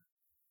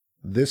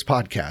This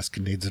podcast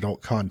contains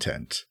adult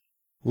content.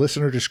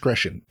 Listener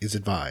discretion is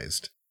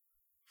advised.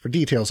 For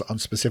details on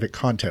specific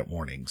content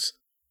warnings,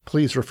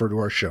 please refer to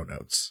our show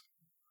notes.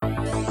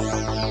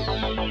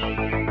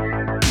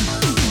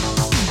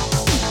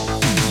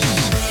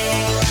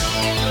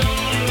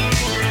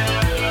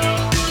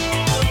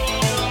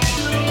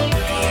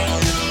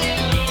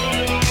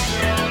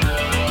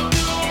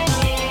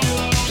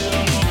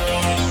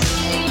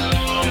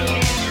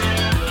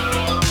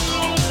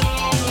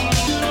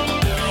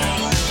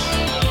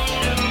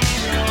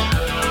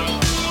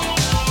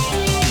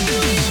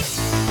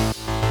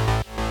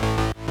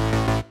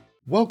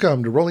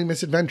 Welcome to Rolling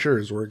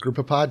Misadventures, where a group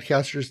of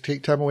podcasters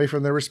take time away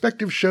from their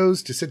respective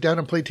shows to sit down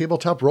and play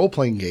tabletop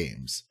role-playing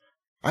games.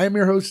 I am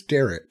your host,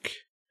 Derek.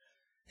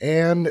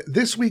 And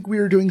this week we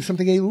are doing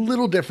something a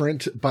little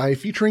different by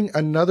featuring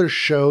another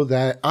show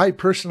that I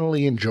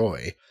personally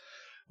enjoy.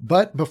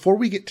 But before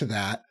we get to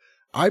that,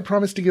 I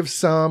promise to give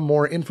some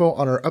more info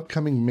on our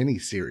upcoming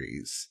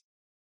mini-series.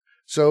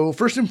 So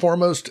first and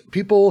foremost,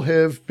 people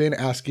have been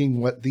asking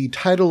what the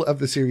title of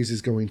the series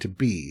is going to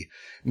be.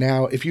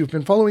 Now, if you've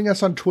been following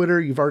us on Twitter,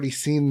 you've already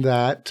seen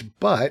that,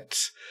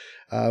 but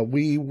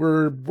we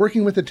were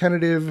working with a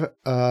tentative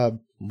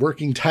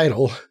working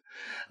title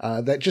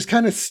that just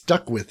kind of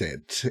stuck with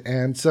it.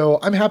 And so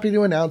I'm happy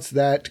to announce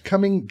that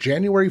coming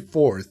January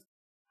 4th,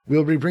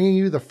 we'll be bringing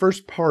you the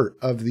first part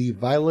of the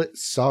Violet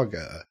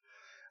Saga.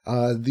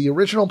 The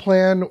original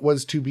plan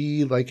was to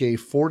be like a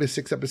 4 to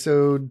 6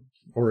 episode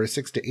or a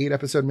 6 to 8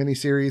 episode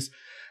miniseries.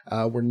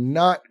 We're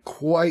not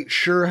quite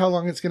sure how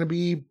long it's going to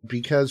be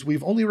because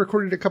we've only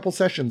recorded a couple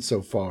sessions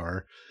so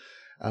far.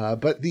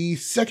 But the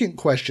second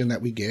question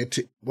that we get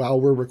while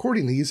we're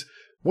recording these,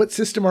 what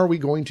system are we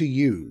going to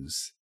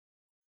use?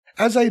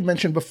 As I had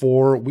mentioned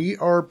before, we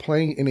are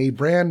playing in a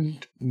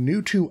brand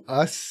new to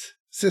us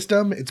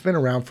system. It's been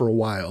around for a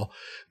while,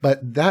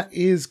 but that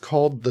is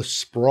called The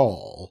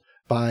Sprawl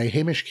by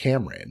Hamish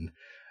Cameron.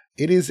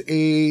 It is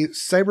a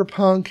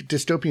cyberpunk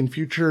dystopian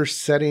future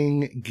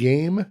setting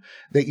game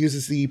that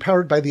uses the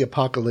Powered by the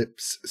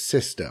Apocalypse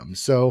system.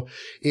 So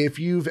if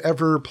you've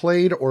ever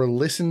played or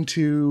listened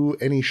to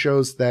any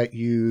shows that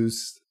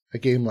use a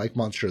game like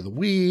Monster of the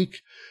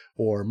Week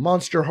or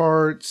Monster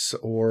Hearts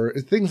or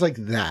things like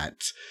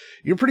that,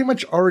 you're pretty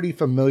much already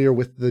familiar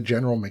with the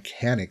general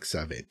mechanics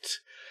of it.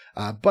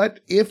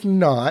 But if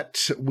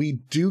not, we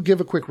do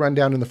give a quick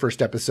rundown in the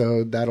first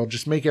episode that'll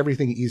just make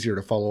everything easier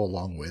to follow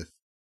along with.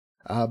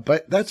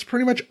 But that's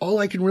pretty much all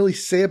I can really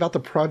say about the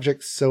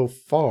project so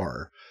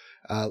far.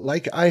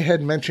 Like I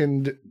had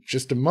mentioned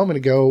just a moment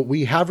ago,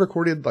 we have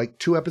recorded like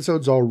 2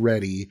 episodes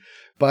already,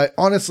 but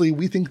honestly,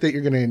 we think that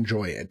you're going to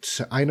enjoy it.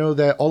 I know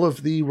that all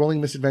of the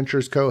Rolling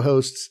Misadventures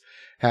co-hosts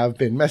have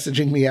been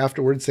messaging me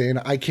afterwards saying,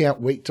 I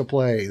can't wait to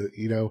play,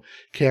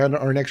 can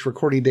our next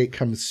recording date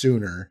come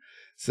sooner?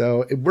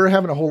 So we're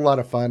having a whole lot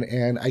of fun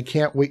and I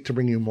can't wait to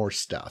bring you more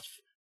stuff.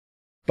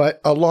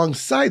 But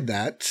alongside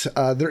that,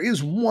 there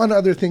is one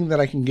other thing that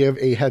I can give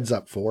a heads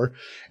up for,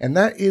 and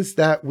that is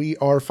that we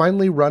are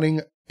finally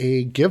running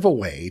a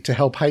giveaway to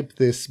help hype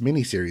this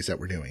miniseries that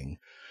we're doing.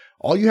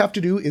 All you have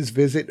to do is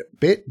visit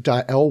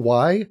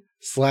bit.ly/Violet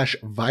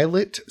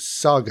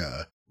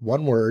Saga,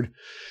 one word,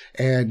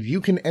 and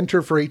you can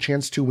enter for a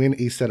chance to win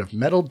a set of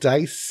metal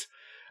dice,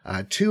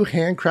 2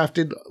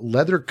 handcrafted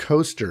leather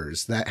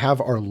coasters that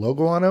have our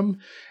logo on them,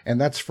 and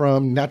that's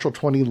from Natural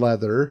 20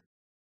 Leather.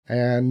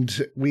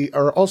 And we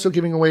are also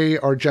giving away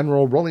our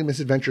general Rolling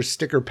Misadventure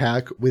sticker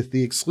pack with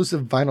the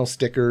exclusive vinyl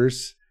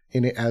stickers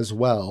in it as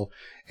well.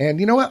 And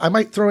you know what? I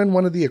might throw in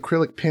one of the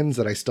acrylic pins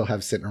that I still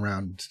have sitting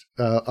around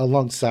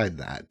alongside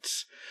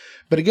that.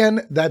 But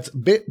again, that's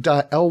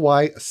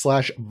bit.ly/Violet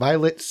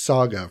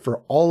Saga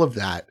for all of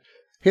that.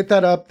 Hit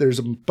that up. There's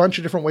a bunch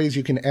of different ways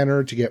you can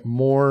enter to get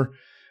more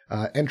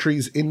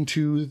entries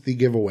into the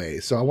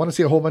giveaway. So I want to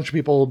see a whole bunch of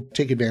people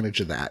take advantage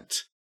of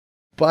that.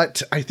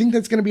 But I think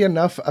that's going to be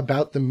enough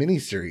about the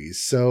miniseries.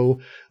 So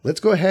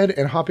let's go ahead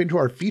and hop into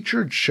our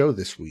featured show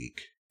this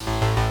week.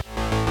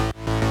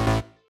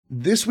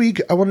 This week,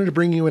 I wanted to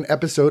bring you an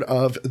episode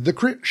of The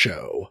Crit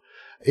Show.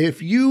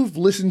 If you've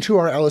listened to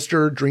our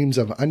Alistair Dreams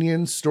of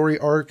Onions story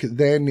arc,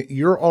 then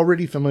you're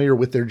already familiar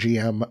with their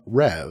GM,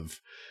 Rev.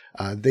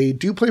 They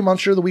do play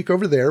Monster of the Week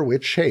over there,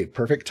 which, hey,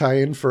 perfect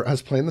tie-in for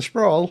us playing The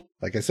Sprawl.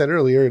 Like I said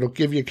earlier, it'll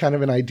give you kind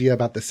of an idea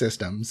about the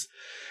systems.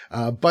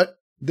 But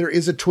there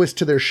is a twist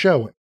to their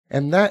show,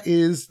 and that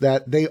is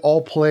that they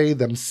all play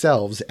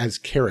themselves as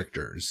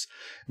characters,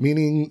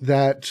 meaning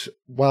that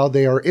while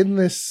they are in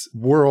this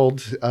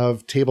world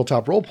of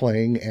tabletop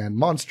role-playing and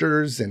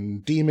monsters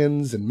and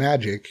demons and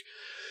magic,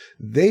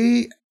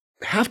 they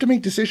have to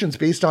make decisions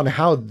based on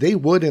how they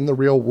would in the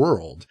real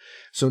world.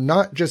 So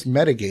not just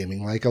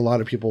metagaming like a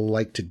lot of people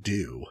like to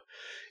do.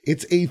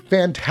 It's a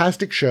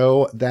fantastic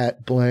show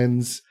that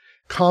blends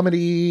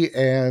comedy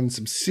and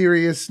some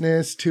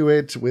seriousness to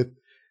it with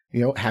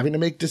having to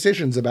make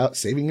decisions about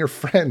saving your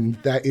friend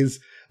that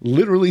is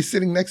literally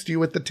sitting next to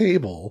you at the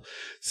table.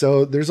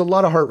 So there's a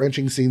lot of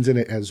heart-wrenching scenes in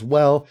it as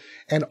well.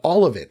 And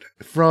all of it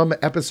from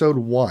episode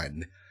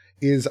 1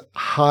 is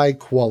high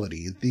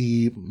quality.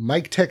 The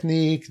mic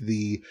technique,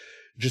 the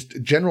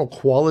just general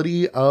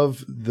quality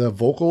of the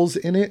vocals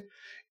in it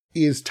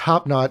is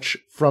top notch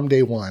from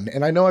day one.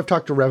 And I know I've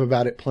talked to Rev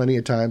about it plenty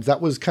of times.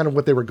 That was kind of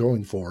what they were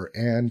going for.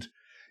 And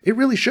it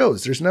really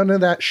shows. There's none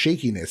of that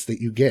shakiness that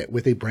you get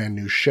with a brand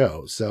new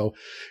show. So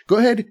go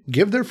ahead,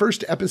 give their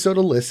first episode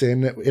a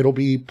listen. It'll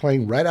be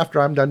playing right after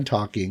I'm done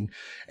talking.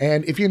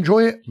 And if you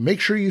enjoy it, make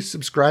sure you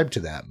subscribe to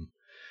them.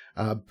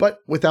 But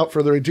without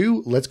further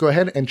ado, let's go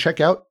ahead and check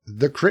out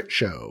The Crit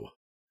Show.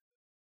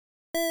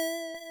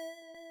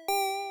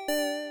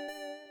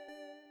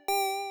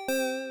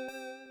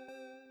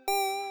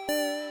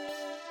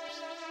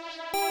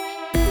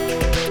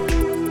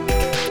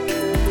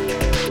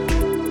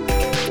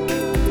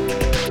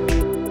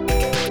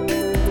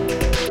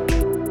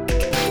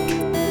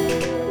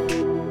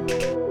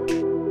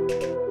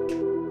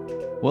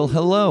 Well,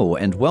 hello,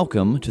 and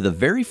welcome to the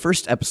very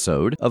first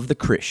episode of The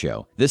Crit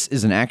Show. This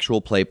is an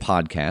actual play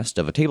podcast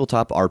of a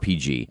tabletop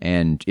RPG,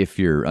 and if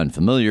you're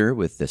unfamiliar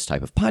with this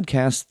type of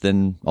podcast,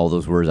 then all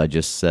those words I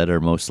just said are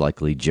most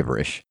likely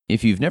gibberish.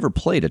 If you've never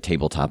played a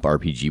tabletop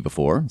RPG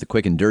before, the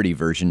quick and dirty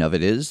version of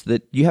it is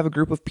that you have a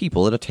group of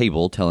people at a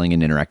table telling an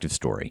interactive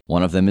story.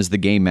 One of them is the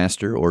game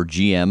master, or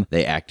GM.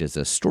 They act as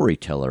a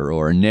storyteller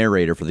or a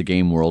narrator for the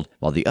game world,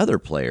 while the other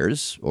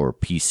players, or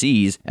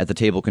PCs, at the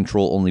table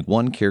control only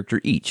one character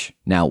each.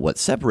 Now, what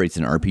separates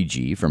an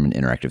RPG from an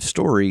interactive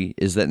story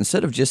is that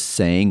instead of just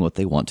saying what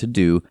they want to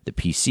do, the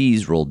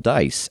PCs roll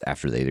dice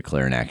after they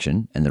declare an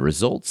action, and the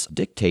results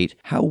dictate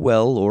how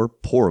well or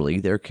poorly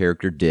their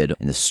character did,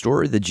 and the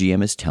story the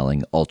GM is telling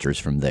alters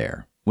from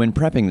there. When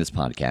prepping this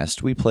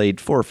podcast, we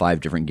played 4 or 5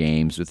 different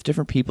games with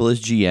different people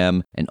as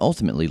GM and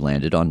ultimately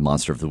landed on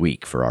Monster of the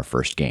Week for our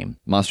first game.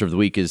 Monster of the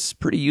Week is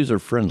pretty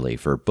user-friendly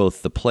for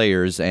both the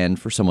players and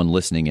for someone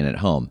listening in at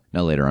home.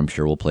 Now later I'm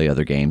sure we'll play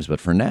other games, but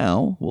for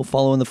now, we'll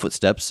follow in the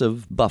footsteps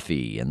of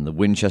Buffy and the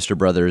Winchester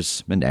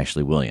brothers and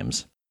Ashley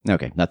Williams.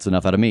 Okay, that's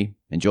enough out of me.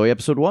 Enjoy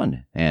episode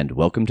 1, and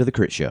welcome to The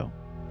Crit Show.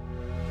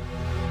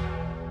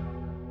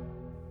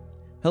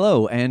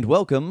 Hello, and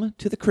welcome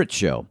to The Crit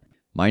Show.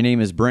 My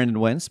name is Brandon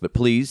Wentz, but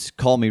please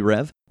call me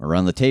Rev.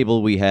 Around the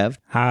table we have...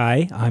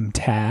 Hi, I'm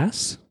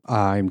Tass.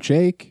 I'm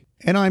Jake.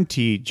 And I'm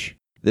Tej.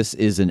 This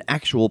is an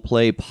actual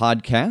play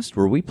podcast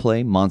where we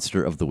play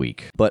Monster of the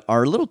Week. But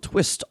our little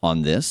twist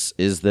on this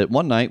is that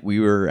one night we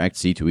were at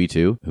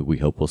C2E2, who we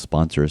hope will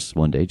sponsor us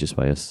one day just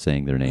by us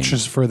saying their name.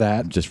 Just for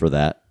that. Just for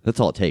that. That's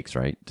all it takes,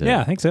 right?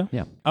 Yeah, I think so.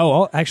 Yeah. Oh,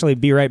 I'll actually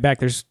be right back.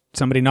 There's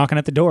somebody knocking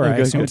at the door. I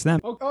assume it's them.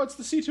 Oh, it's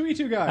the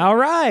C2E2 guy. All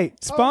right.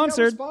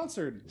 Sponsored. Oh, yeah, we're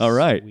sponsored. All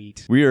right.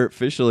 Sweet. We are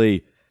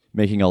officially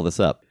making all this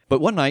up. But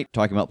one night,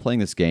 talking about playing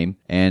this game,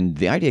 and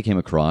the idea came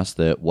across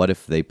that what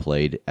if they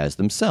played as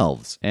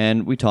themselves?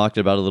 And we talked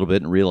about it a little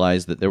bit and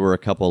realized that there were a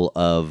couple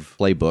of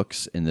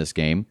playbooks in this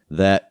game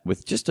that,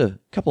 with just a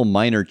couple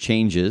minor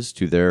changes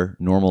to their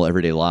normal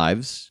everyday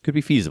lives, could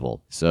be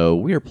feasible. So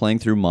we are playing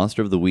through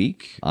Monster of the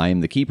Week. I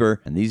am the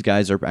keeper, and these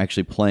guys are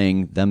actually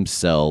playing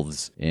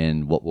themselves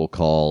in what we'll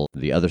call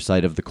the other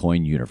side of the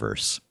coin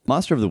universe.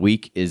 Monster of the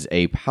Week is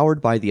a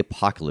powered by the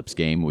apocalypse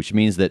game, which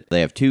means that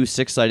they have 2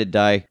 6-sided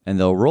die, and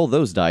they'll roll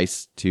those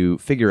dice to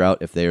figure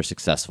out if they are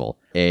successful.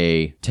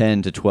 A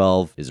 10 to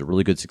 12 is a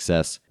really good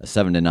success, a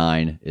 7 to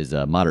 9 is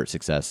a moderate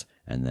success,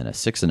 and then a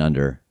 6 and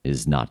under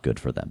is not good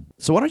for them.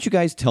 So why don't you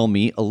guys tell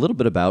me a little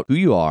bit about who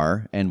you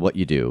are and what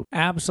you do?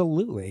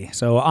 Absolutely.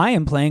 So I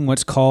am playing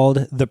what's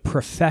called The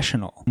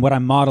Professional. What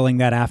I'm modeling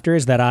that after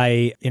is that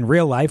I, in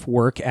real life,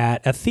 work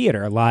at a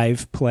theater, a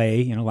live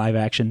play, live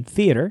action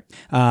theater.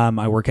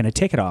 I work in a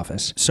ticket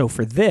office. So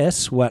for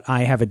this, what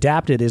I have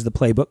adapted is the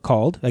playbook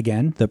called,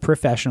 again, The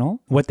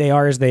Professional. What they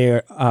are is they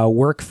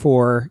work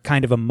for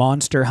kind of a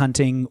monster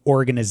hunting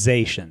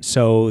organization.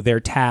 So they're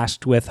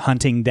tasked with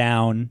hunting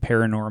down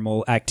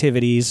paranormal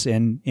activities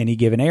in any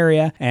given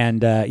area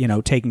and,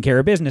 taking care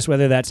of business,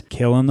 whether that's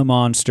killing the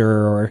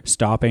monster or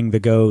stopping the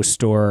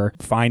ghost or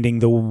finding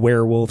the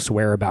werewolf's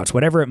whereabouts,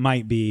 whatever it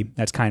might be.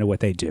 That's kind of what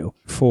they do.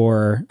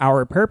 For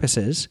our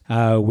purposes,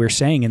 we're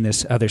saying in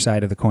this other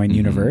side of the coin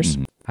universe,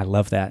 I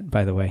love that,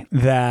 by the way,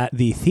 that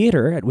the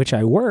theater at which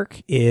I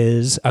work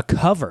is a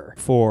cover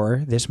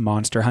for this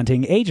monster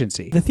hunting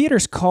agency. The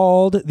theater's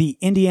called the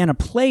Indiana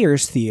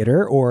Players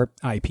Theater, or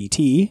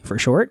IPT for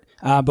short,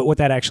 but what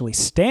that actually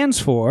stands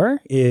for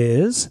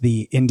is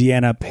the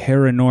Indiana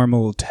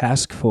Paranormal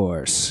Task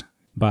Force.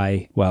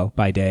 By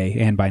day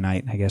and by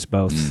night, I guess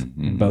both,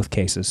 in both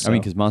cases. So. I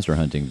mean, because monster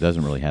hunting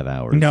doesn't really have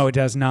hours. No, it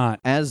does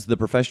not. As the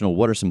professional,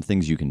 what are some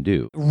things you can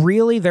do?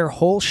 Really, their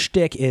whole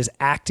shtick is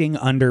acting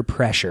under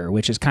pressure,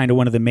 which is kind of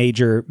one of the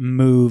major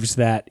moves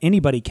that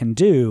anybody can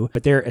do,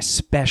 but they're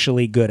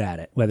especially good at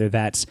it, whether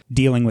that's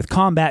dealing with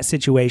combat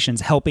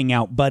situations, helping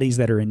out buddies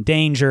that are in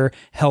danger,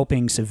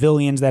 helping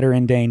civilians that are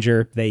in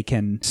danger. They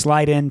can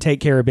slide in, take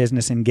care of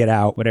business, and get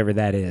out, whatever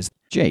that is.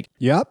 Jake.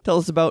 Yep. Tell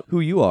us about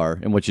who you are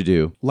and what you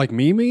do. Like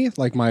me?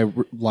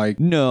 Like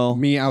No.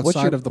 me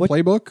outside of the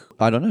playbook?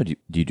 I don't know. Do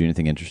you do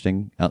anything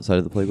interesting outside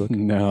of the playbook?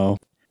 No.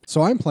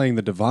 So I'm playing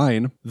the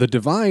Divine. The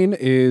Divine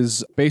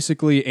is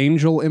basically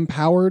angel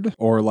empowered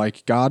or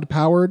like God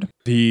powered.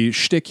 The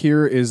shtick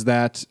here is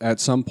that at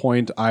some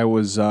point I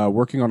was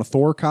working on a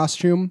Thor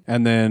costume,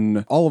 and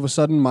then all of a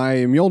sudden my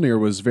Mjolnir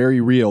was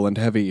very real and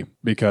heavy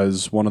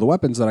because one of the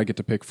weapons that I get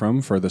to pick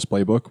from for this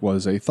playbook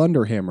was a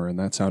Thunder Hammer, and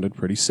that sounded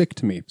pretty sick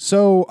to me.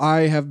 So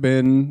I have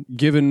been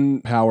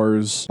given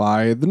powers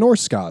by the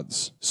Norse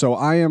gods. So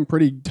I am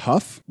pretty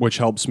tough, which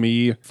helps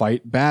me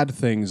fight bad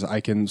things.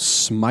 I can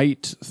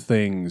smite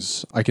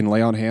things. I can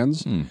lay on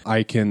hands.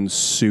 I can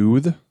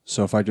soothe.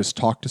 So if I just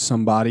talk to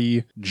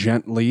somebody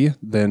gently,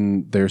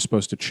 then they're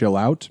supposed to chill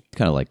out.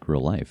 Kind of like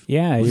real life.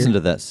 Yeah, Listen to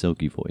that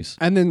silky voice.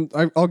 And then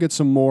I'll get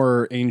some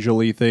more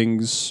angel-y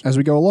things as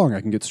we go along.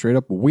 I can get straight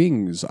up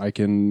wings. I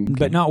can...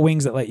 But not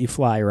wings that let you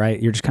fly,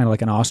 right? You're just kind of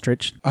like an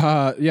ostrich.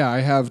 Yeah, I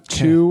have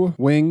 2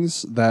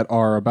 wings that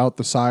are about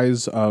the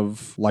size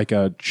of like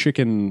a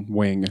chicken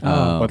wing,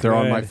 but they're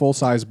on my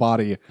full-size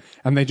body,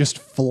 and they just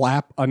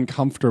flap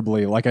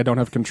uncomfortably, like I don't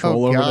have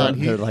control over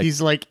them.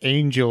 He's like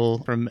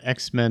Angel from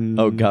X-Men.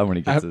 Oh, God, when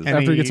he gets his...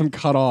 After he gets them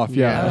cut off, I've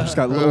just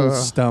got little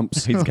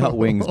stumps. He's got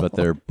wings, but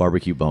they're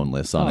barbecue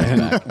boneless on his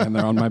back. And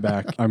they're on my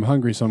back. I'm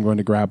hungry, so I'm going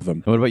to grab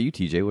them. What about you,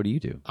 TJ? What do you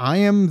do? I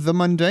am the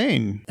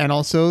Mundane. And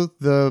also,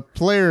 the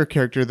player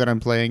character that I'm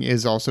playing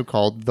is also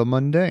called the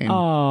Mundane.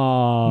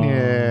 Oh.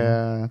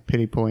 Yeah,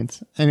 pity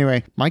points.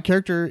 Anyway, my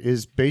character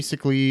is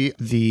basically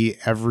the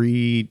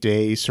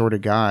everyday sort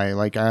of guy.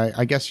 Like,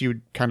 I guess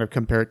you'd kind of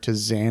compare it to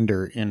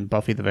Xander in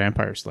Buffy the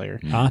Vampire Slayer,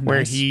 where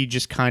Nice. he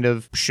just kind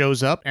of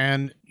shows up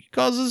and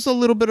causes a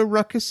little bit of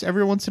ruckus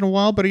every once in a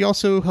while, but he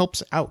also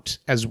helps out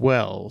as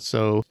well.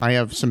 So I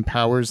have some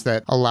powers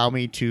that allow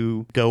me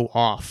to go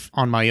off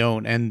on my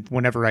own. And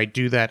whenever I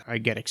do that, I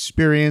get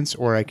experience,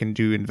 or I can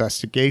do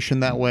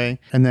investigation that way.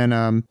 And then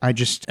I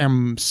just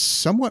am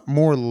somewhat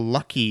more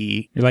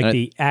lucky. You're like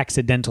the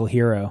accidental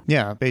hero.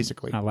 Yeah,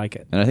 basically. I like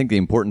it. And I think the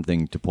important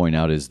thing to point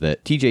out is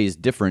that TJ is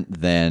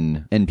different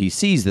than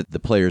NPCs that the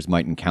players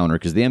might encounter,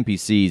 because the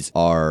NPCs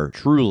are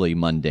truly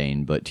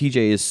mundane, but TJ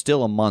is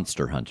still a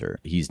monster hunter.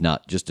 He's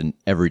not just an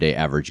everyday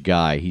average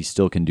guy. He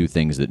still can do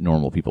things that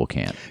normal people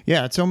can't.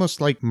 Yeah, it's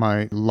almost like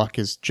my luck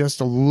is just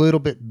a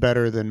little bit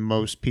better than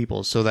most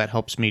people, so that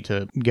helps me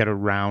to get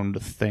around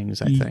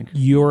things, I think.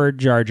 You're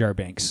Jar Jar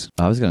Binks.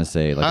 I was going to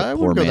say, like I a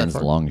poor wouldn't go that man's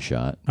far. long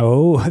shot.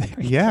 Oh,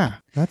 Yeah,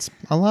 that's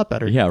a lot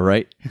better. Yeah,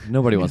 right?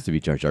 Nobody wants to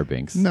be Jar Jar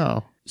Binks.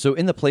 No. So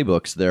in the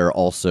playbooks, there are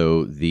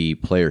also the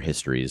player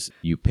histories.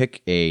 You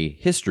pick a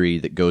history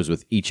that goes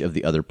with each of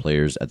the other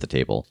players at the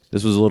table.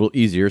 This was a little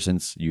easier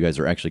since you guys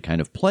are actually kind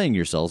of playing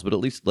yourselves, but at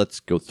least let's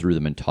go through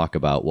them and talk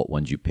about what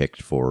ones you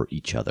picked for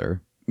each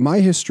other.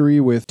 My history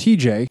with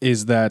TJ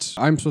is that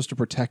I'm supposed to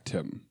protect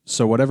him.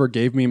 So whatever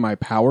gave me my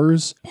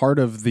powers, part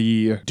of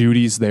the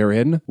duties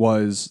therein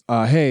was,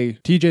 hey,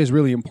 TJ is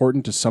really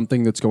important to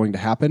something that's going to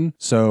happen.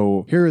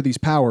 So here are these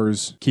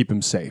powers, keep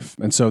him safe.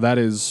 And so that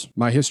is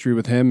my history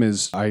with him.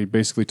 Is I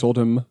basically told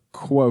him,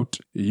 quote,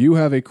 you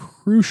have a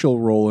crucial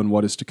role in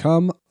what is to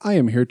come. I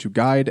am here to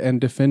guide and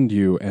defend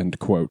you, end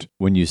quote.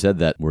 When you said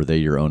that, were they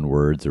your own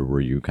words, or were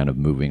you kind of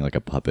moving like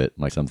a puppet?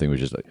 Like something was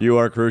just like, you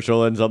are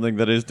crucial in something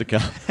that is to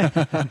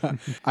come.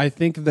 I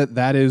think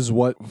that is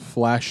what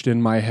flashed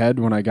in my head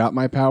when I got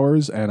my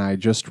powers, and I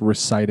just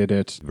recited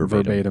it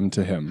verbatim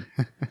to him.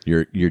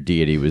 Your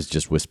deity was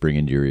just whispering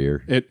into your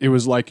ear. It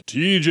was like,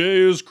 TJ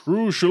is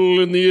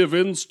crucial in the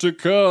events to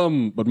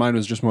come. But mine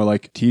was just more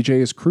like, TJ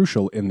is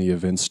crucial in the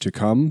events to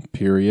come,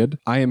 period.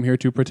 I am here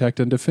to protect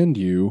and defend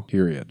you,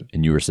 period.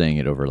 And you were saying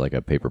it over like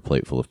a paper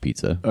plate full of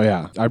pizza. Oh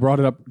yeah, I brought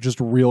it up just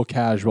real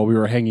casual. We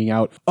were hanging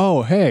out.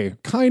 Oh, hey,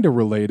 kind of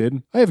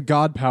related. I have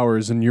god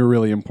powers and you're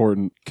really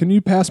important. Can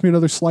you pass me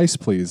another slice,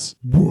 please?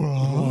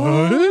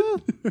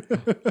 What?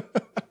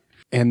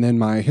 And then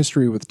my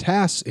history with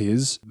Tass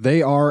is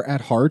they are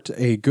at heart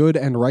a good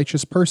and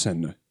righteous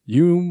person.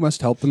 You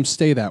must help them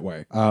stay that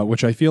way,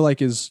 which I feel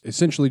like is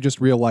essentially just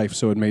real life,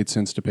 so it made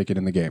sense to pick it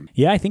in the game.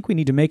 yeah, I think we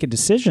need to make a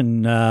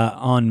decision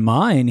on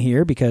mine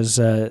here, because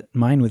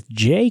mine with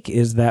Jake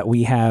is that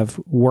we have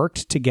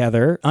worked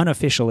together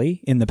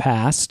unofficially in the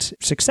past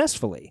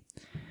successfully.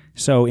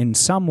 So in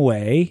some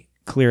way,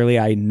 clearly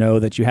I know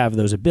that you have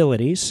those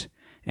abilities,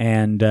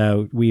 and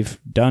we've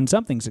done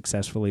something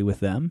successfully with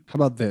them. How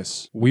about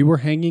this? We were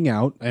hanging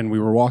out and we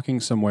were walking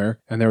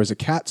somewhere and there was a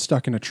cat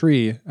stuck in a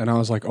tree and I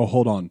was like, oh,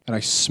 hold on. And I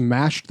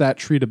smashed that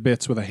tree to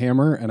bits with a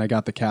hammer and I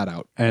got the cat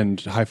out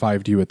and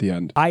high-fived you at the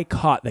end. I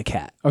caught the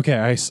cat.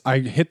 Okay, I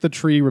hit the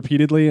tree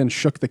repeatedly and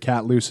shook the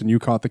cat loose and you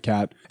caught the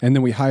cat. And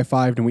then we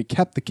high-fived and we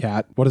kept the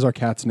cat. What is our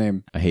cat's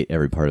name? I hate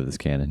every part of this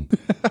canon.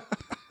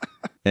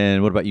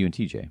 And what about you and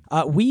TJ?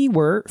 We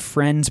were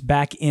friends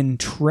back in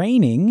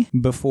training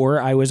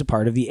before I was a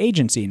part of the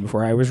agency and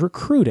before I was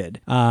recruited.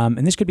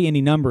 And this could be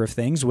any number of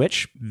things,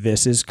 which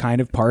this is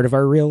kind of part of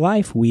our real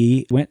life.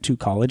 We went to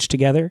college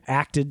together,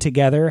 acted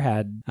together,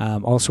 had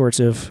all sorts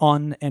of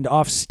on and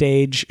off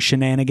stage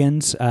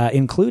shenanigans,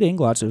 including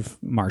lots of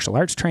martial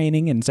arts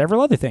training and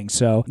several other things.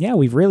 So yeah,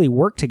 we've really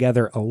worked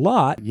together a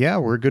lot. Yeah,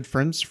 we're good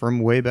friends from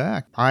way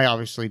back. I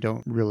obviously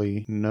don't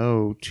really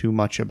know too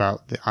much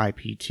about the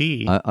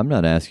IPT. I'm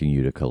not asking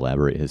you to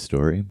collaborate his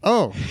story.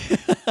 Oh,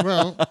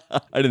 well,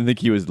 I didn't think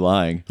he was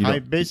lying. I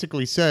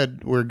basically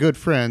said we're good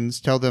friends.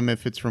 Tell them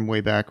if it's from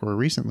way back or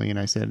recently, and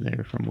I said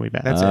they're from way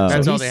back. That's it.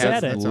 That's So all he they said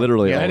had. it. That's all.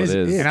 Literally Yeah, all it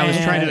is. And I was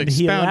trying to And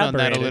he expound on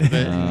that a little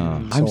bit.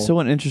 I'm so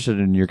uninterested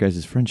in your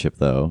guys' friendship,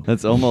 though.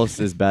 That's almost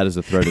as bad as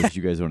a threat as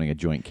you guys owning a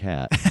joint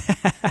cat.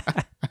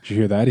 Did you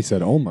hear that? He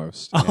said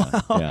almost.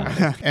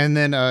 Yeah. And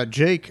then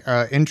Jake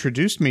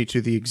introduced me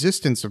to the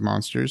existence of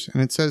monsters,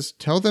 and it says,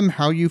 tell them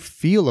how you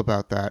feel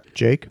about that.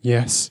 Jake,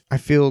 Yes. I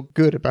feel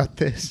good about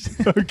this.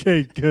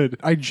 Okay, good.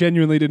 I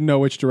genuinely didn't know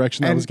which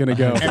direction that was going to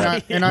go.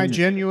 And I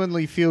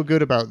genuinely feel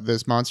good about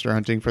this monster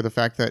hunting for the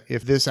fact that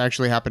if this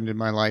actually happened in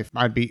my life,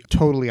 I'd be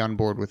totally on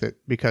board with it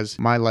because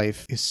my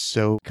life is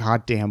so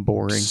goddamn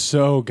boring.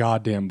 So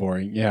goddamn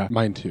boring. Yeah,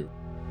 mine too.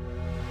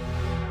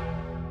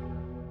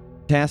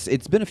 Tass,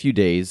 it's been a few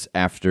days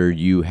after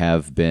you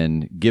have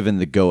been given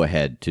the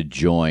go-ahead to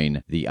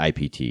join the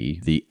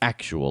IPT, the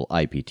actual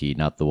IPT,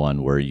 not the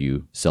one where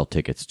you sell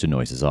tickets to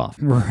Noises Off.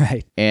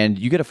 Right. And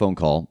you get a phone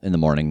call in the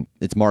morning.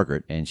 It's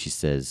Margaret, and she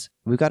says,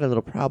 we've got a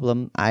little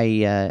problem.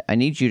 I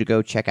need you to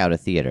go check out a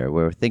theater.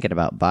 We're thinking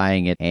about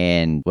buying it,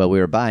 and, well, we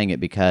were buying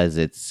it because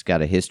it's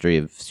got a history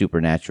of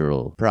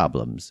supernatural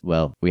problems.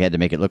 Well, we had to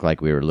make it look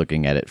like we were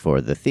looking at it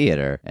for the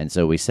theater, and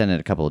so we sent in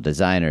a couple of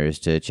designers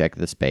to check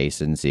the space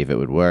and see if it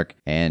would work,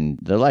 and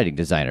the lighting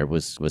designer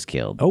was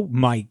killed. Oh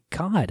my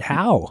God,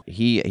 how?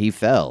 He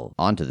fell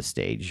onto the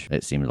stage,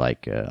 it seemed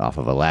like, off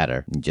of a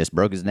ladder, and just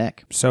broke his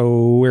neck.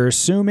 So we're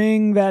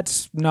assuming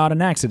that's not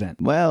an accident.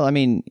 Well, I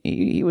mean,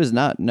 he was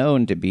not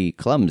known to be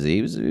clumsy.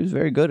 He was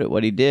very good at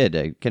what he did.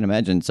 I can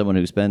imagine someone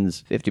who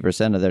spends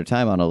 50% of their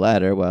time on a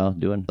ladder while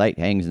doing light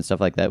hangs and stuff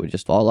like that would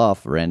just fall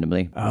off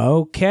randomly.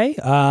 Okay.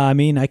 I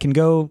mean, I can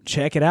go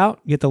check it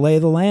out, get the lay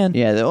of the land.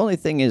 Yeah, the only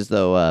thing is,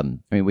 though, I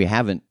mean, we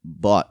haven't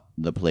bought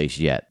the place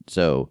yet,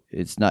 so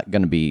it's not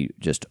going to be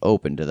just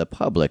open to the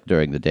public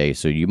during the day,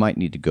 so you might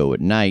need to go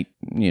at night,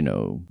 you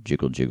know,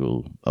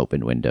 jiggle,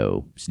 open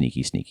window,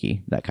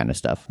 sneaky, that kind of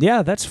stuff.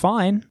 Yeah, that's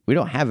fine. We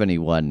don't have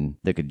anyone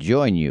that could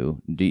join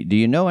you. Do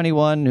you know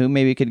anyone who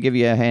maybe could give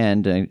you a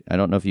hand? I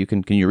don't know if you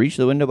can you reach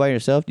the window by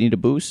yourself? Do you need a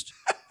boost?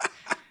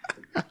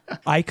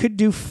 I could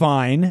do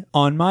fine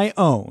on my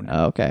own,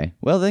 Okay.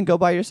 Well, then go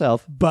by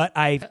yourself. but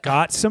I've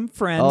got some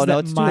friends Oh, no, that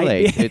it's too might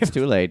late. be- It's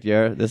too late.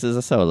 This is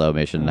a solo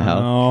mission now.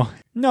 Oh.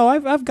 No,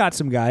 I've got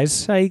some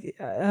guys.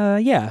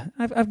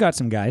 I've got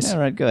some guys. All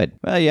right, good.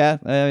 Well, yeah,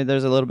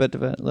 there's a little bit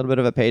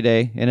of a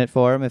payday in it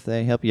for them if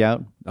they help you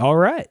out. All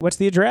right. What's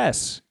the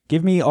address?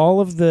 Give me all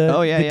of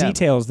the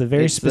details, the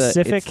very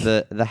specific.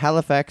 It's the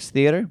Halifax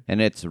Theater, and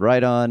it's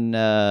right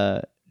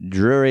on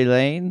Drury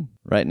Lane,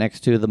 right next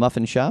to the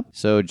muffin shop.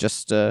 So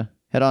just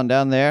head on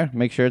down there,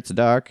 make sure it's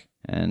dark,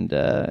 and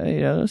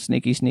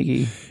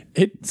sneaky.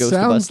 It Ghost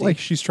sounds busty. like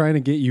she's trying to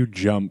get you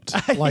jumped.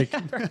 Like,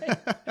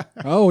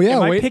 oh yeah,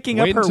 Am I wait, picking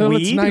up wait her until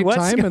it's weed? What's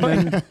nighttime,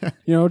 and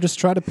then just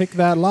try to pick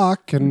that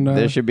lock. And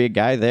There should be a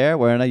guy there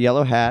wearing a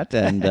yellow hat,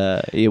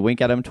 and you wink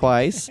at him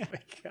twice.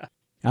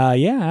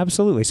 Yeah,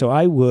 absolutely. So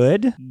I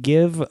would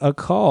give a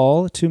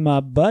call to my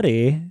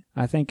buddy,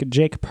 I think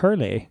Jake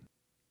Purley.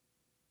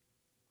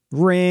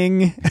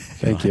 Ring.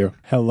 thank you.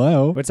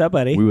 Hello. What's up,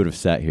 buddy? We would have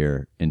sat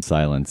here in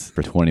silence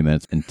for 20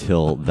 minutes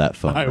until that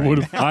phone I rang.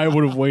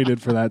 would have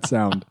waited for that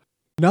sound.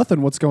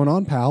 Nothing. What's going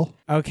on, pal?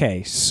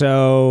 Okay,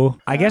 so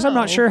I guess I'm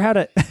not sure how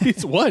to.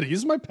 He's what?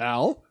 He's my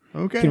pal.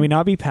 Okay. Can we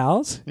not be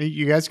pals?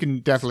 You guys can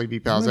definitely be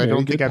pals. I'm a I don't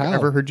very think good I've pal.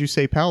 ever heard you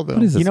say pal, though.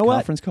 What is this, You know what?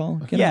 conference call?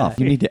 Get Yeah. off.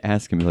 You need to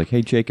ask him, like,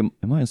 hey, Jake, am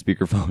I on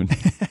speakerphone?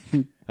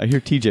 I hear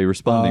TJ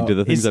responding to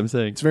the things I'm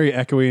saying. It's very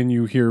echoey, and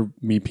you hear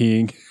me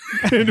peeing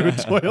into a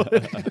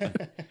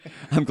toilet.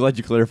 I'm glad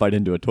you clarified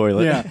into a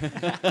toilet.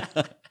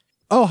 Yeah.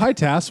 Oh, hi,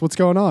 Tass. What's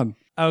going on?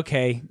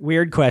 Okay,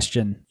 weird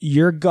question.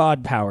 Your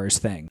god powers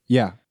thing.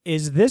 Yeah.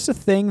 Is this a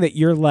thing that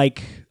you're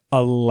like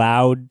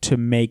allowed to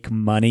make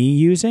money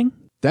using?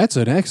 That's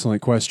an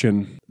excellent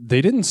question. They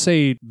didn't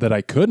say that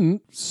I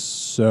couldn't,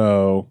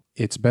 so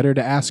it's better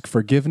to ask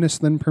forgiveness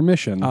than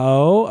permission.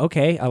 Oh,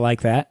 okay. I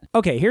like that.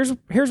 Okay, here's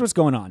what's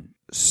going on.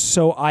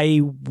 So I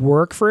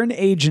work for an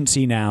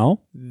agency now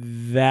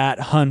that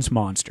hunts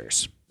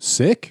monsters.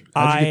 Sick.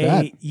 How'd you get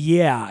that?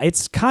 Yeah,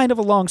 it's kind of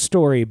a long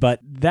story, but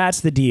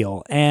that's the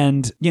deal.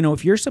 And,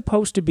 if you're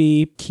supposed to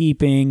be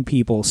keeping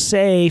people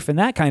safe and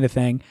that kind of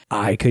thing,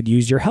 I could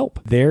use your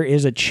help. There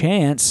is a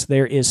chance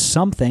there is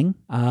something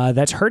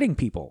that's hurting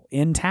people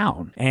in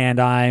town, and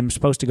I'm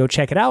supposed to go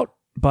check it out,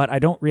 but I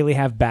don't really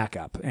have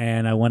backup.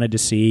 And I wanted to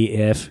see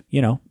if,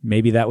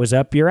 maybe that was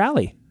up your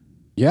alley.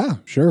 Yeah,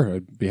 sure.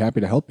 I'd be happy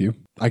to help you.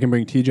 I can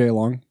bring TJ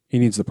along. He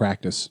needs the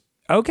practice.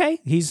 Okay,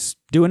 he's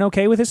doing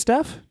okay with his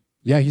stuff?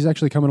 Yeah, he's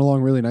actually coming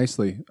along really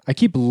nicely. I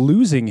keep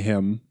losing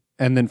him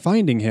and then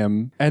finding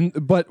him.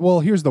 But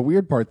here's the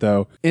weird part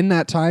though. In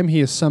that time, he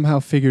has somehow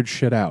figured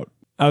shit out.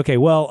 Okay,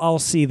 well, I'll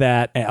see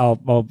that.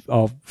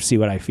 I'll see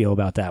what I feel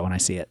about that when I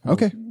see it.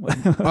 Okay.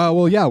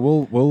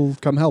 We'll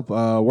come help.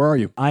 Where are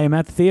you? I am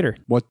at the theater.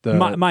 What the?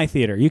 My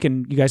theater. You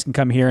guys can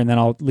come here, and then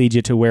I'll lead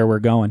you to where we're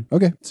going.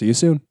 Okay. See you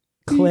soon.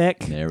 Click.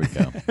 There we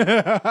go.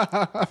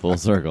 Full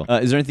circle.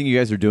 Is there anything you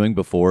guys are doing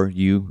before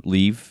you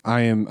leave?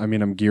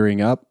 I'm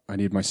gearing up. I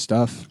need my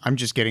stuff. I'm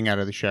just getting out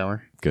of the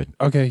shower. Good.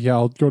 Okay, yeah,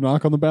 I'll go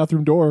knock on the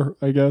bathroom door,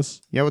 I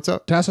guess. Yeah, what's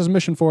up? Tass has a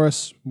mission for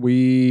us.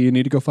 We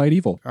need to go fight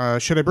evil.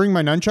 Should I bring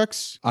my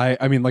nunchucks?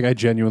 I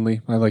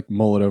genuinely,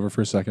 mull it over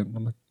for a second.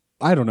 I'm like,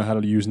 I don't know how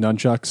to use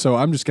nunchucks, so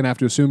I'm just going to have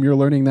to assume you're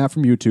learning that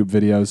from YouTube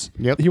videos.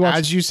 Yep.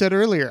 As you said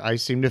earlier, I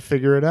seem to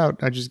figure it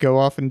out. I just go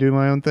off and do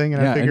my own thing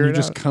and I figure it out. And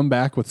you just come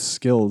back with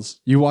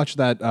skills. You watch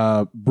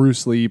that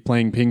Bruce Lee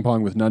playing ping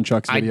pong with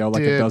nunchucks video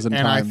a dozen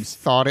times.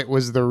 I thought it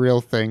was the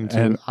real thing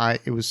too.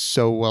 It was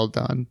so well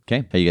done.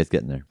 Okay. How you guys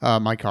getting there?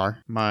 My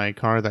car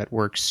that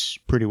works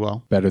pretty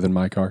well. Better than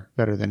my car.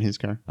 Better than his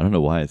car. I don't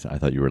know why I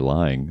thought you were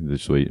lying.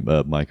 This way,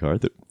 my car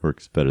that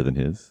works better than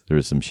his. There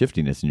is some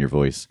shiftiness in your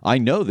voice. I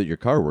know that your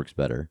car works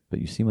better, but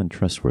you seem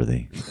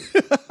untrustworthy.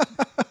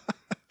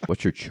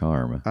 What's your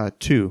charm?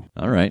 2.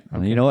 All right.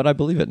 Well, you know what? I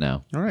believe it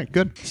now. All right,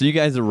 good. So you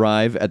guys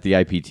arrive at the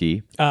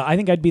IPT. I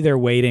think I'd be there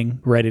waiting,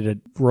 ready to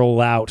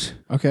roll out.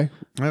 Okay.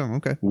 Oh,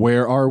 okay.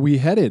 Where are we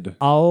headed?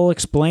 I'll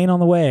explain on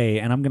the way,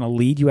 and I'm going to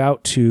lead you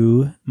out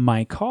to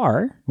my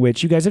car,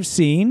 which you guys have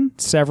seen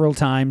several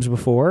times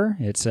before.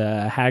 It's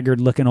a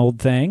haggard-looking old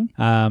thing,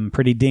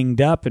 pretty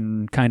dinged up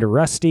and kind of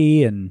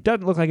rusty, and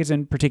doesn't look like it's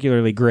in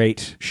particularly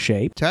great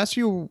shape. Tass,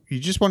 you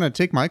just want to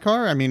take my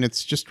car? I mean,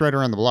 it's just right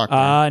around the block.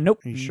 Right?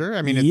 Nope. Are you sure?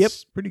 I mean, Yep.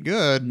 it's pretty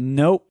good.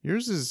 Nope.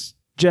 Yours is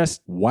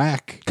Just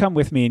Whack. come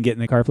with me and get in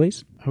the car,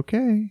 please.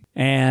 okay.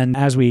 And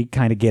as we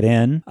kind of get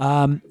in,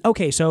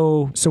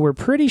 so we're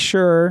pretty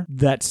sure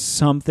that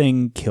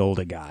something killed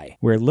a guy.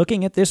 We're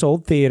looking at this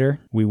old theater.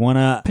 We want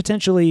to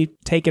potentially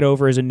take it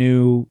over as a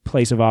new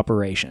place of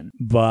operation.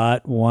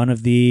 But one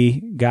of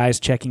the guys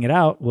checking it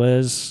out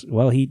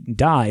he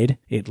died.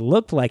 It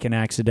looked like an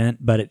accident,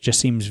 but it just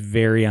seems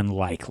very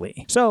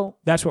unlikely. So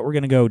that's what we're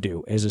going to go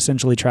do, is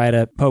essentially try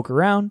to poke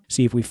around,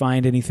 see if we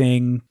find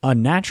anything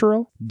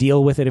unnatural,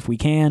 deal with it if we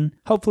can.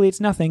 Hopefully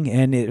it's nothing,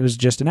 and it was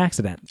just an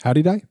accident. How'd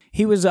he die?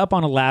 He was up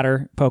on a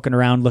ladder poking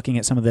around, looking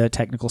at some of the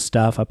technical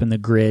stuff up in the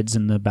grids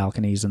and the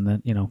balconies and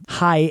the,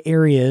 high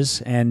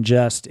areas, and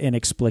just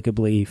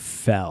inexplicably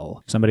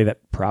fell. Somebody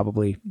that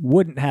probably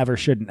wouldn't have or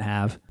shouldn't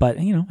have. But,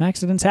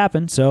 accidents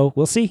happen, so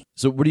we'll see.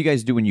 So what do you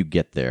guys do when you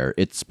get there?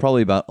 It's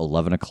probably about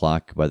 11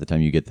 o'clock by the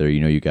time you get there.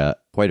 You got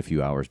quite a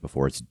few hours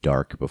before it's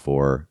dark,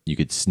 before you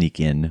could sneak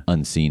in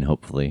unseen,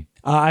 hopefully.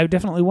 I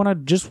definitely want to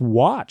just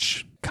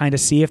watch, kind of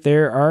see if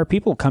there are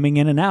people coming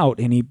in and out,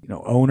 any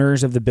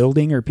owners of the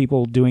building or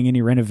people doing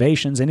any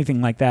renovations,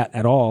 anything like that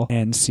at all,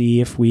 and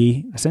see if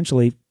we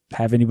essentially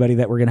have anybody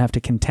that we're going to have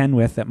to contend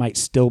with that might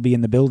still be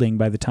in the building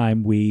by the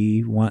time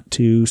we want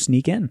to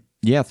sneak in.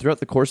 Yeah, throughout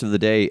the course of the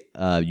day,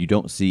 you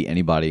don't see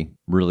anybody.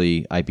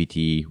 Really,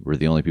 IPT were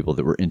the only people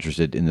that were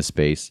interested in the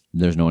space.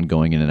 There's no one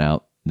going in and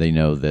out. They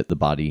know that the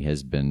body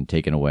has been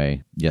taken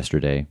away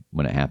yesterday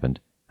when it happened.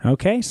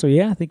 Okay, so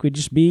yeah, I think we'd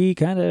just be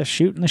kind of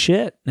shooting the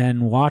shit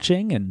and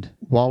watching. And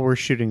while we're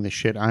shooting the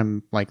shit,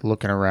 I'm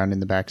looking around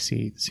in the back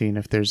seat, seeing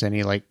if there's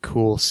any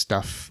cool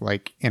stuff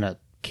in a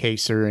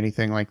case or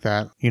anything like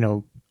that.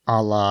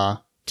 A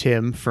la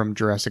Tim from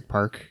Jurassic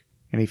Park,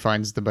 and he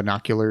finds the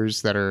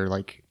binoculars that are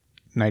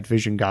night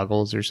vision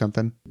goggles or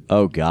something.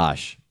 Oh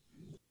gosh.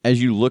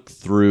 As you look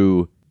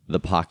through the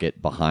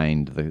pocket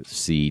behind the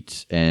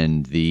seat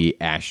and the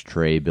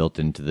ashtray built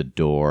into the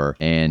door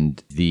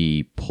and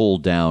the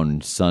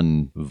pull-down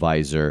sun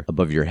visor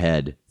above your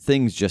head,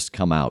 things just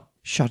come out.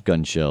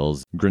 Shotgun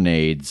shells,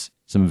 grenades,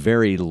 some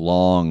very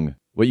long,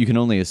 what you can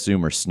only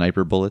assume are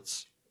sniper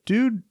bullets.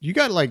 Dude, you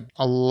got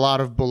a lot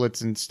of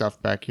bullets and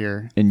stuff back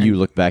here. And you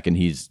look back and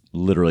he's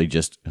literally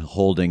just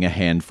holding a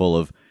handful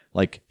of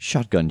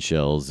shotgun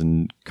shells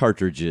and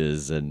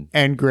cartridges and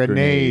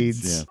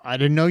grenades. Yeah. I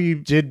didn't know you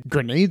did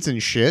grenades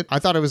and shit. I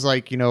thought it was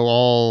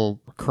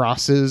all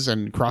crosses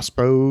and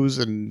crossbows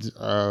and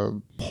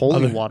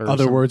holy water.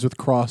 Other words with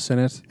cross in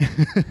it.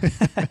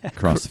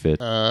 CrossFit.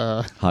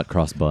 Hot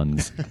cross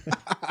buns.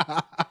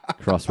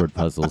 Crossword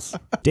puzzles.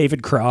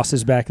 David Cross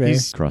is back there.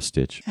 Cross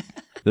stitch.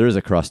 There is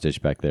a cross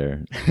stitch back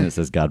there. And it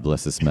says, "God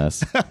bless this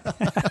mess."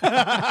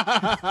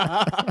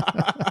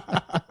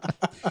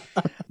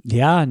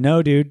 Yeah,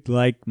 no, dude.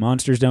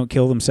 Monsters don't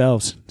kill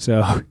themselves.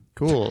 So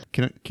cool.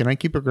 Can I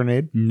keep a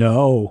grenade?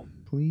 No.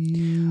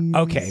 Please.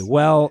 Okay,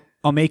 well,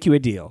 I'll make you a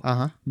deal.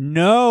 Uh-huh.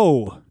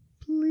 No.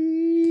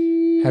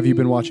 Please. Have you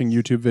been watching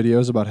YouTube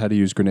videos about how to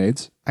use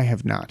grenades? I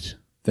have not.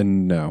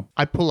 Then no.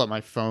 I pull up my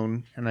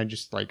phone and I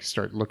just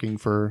start looking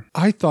for.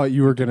 I thought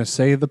you were going to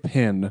say the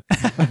pin.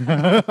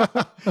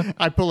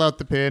 I pull out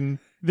the pin.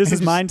 This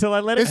is mine till I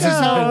let it This go. is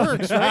how it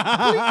works,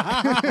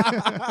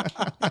 right?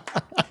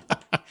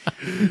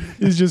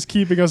 He's just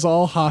keeping us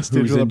all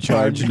hostage. Who's with in a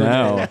prime charge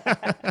now?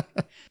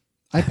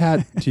 I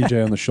pat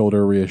TJ on the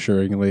shoulder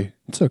reassuringly.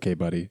 It's okay,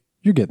 buddy.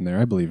 You're getting there.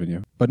 I believe in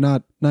you. But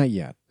not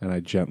yet. And I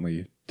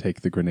gently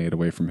take the grenade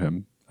away from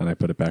him, and I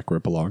put it back where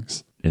it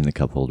belongs. In the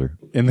cup holder.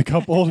 In the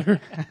cup holder.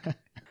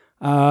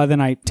 Then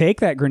I take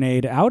that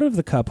grenade out of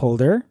the cup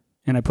holder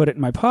and I put it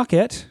in my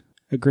pocket.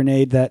 A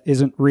grenade that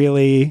isn't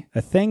really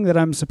a thing that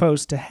I'm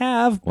supposed to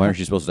have. Why aren't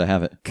you supposed to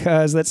have it?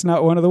 Because that's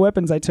not one of the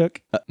weapons I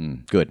took.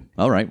 Good.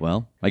 All right.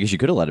 Well, I guess you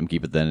could have let him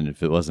keep it then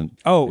if it wasn't.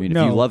 Oh, I mean,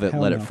 no. if you love it,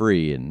 Hell let no. it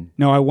free. And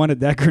No, I wanted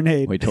that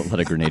grenade. wait, don't let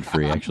a grenade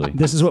free, actually.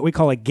 This is what we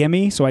call a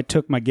gimme, so I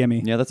took my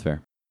gimme. Yeah, that's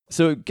fair.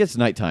 So it gets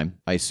nighttime.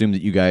 I assume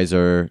that you guys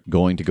are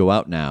going to go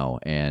out now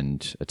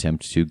and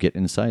attempt to get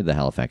inside the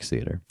Halifax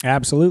Theater.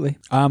 Absolutely.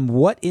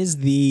 What is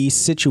the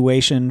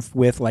situation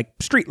with like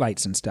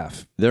streetlights and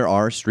stuff? There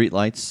are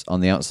streetlights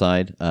on the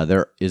outside.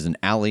 There is an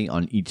alley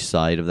on each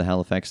side of the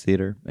Halifax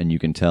Theater, and you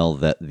can tell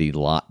that the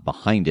lot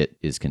behind it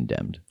is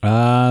condemned.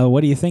 What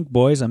do you think,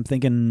 boys? I'm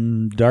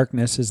thinking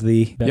darkness is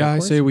the better Yeah, I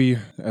course. say we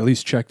at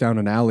least check down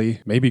an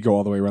alley. Maybe go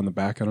all the way around the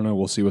back. I don't know.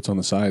 We'll see what's on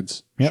the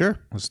sides. Yep. Sure.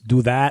 Let's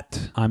do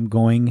that. I'm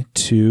going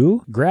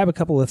to grab a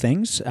couple of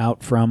things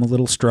out from a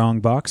little strong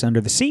box under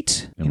the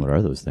seat. And what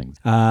are those things?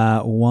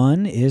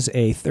 One is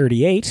a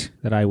 38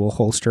 that I will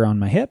holster on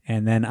my hip,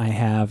 and then I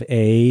have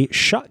a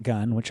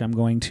shotgun, which I'm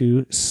going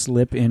to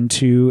slip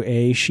into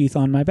a sheath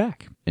on my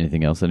back.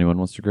 Anything else anyone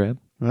wants to grab?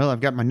 Well,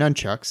 I've got my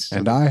nunchucks.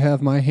 And I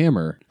have my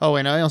hammer. Oh,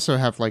 and I also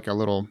have like a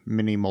little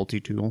mini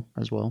multi-tool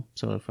as well.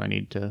 So if I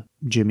need to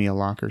jimmy a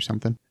lock or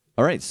something.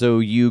 All right, so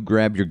you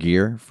grab your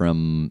gear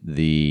from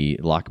the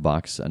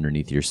lockbox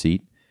underneath your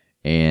seat,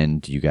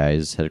 and you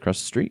guys head across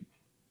the street.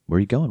 Where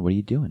are you going? What are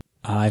you doing?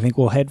 I think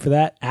we'll head for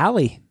that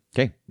alley.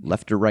 Okay,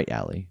 left or right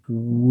alley?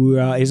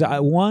 Is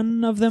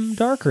one of them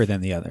darker than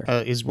the other?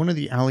 Is one of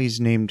the alleys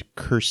named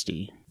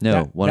Kirsty? No,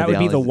 That- one that of the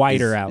would be the alleys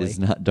wider is, alley. is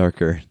not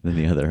darker than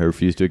the other. I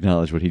refuse to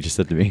acknowledge what he just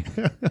said to me.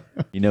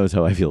 He knows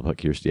how I feel about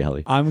Kirsty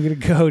Alley. I'm going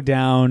to go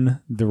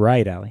down the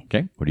right alley.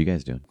 Okay, what are you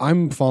guys doing?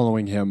 I'm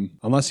following him.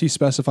 Unless he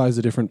specifies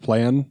a different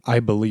plan, I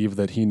believe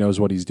that he knows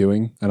what he's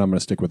doing, and I'm going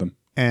to stick with him.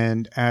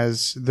 And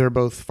as they're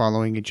both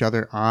following each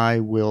other, I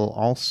will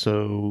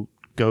also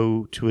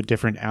go to a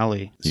different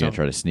alley. You gonna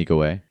try to sneak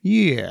away?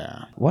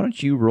 Yeah, Why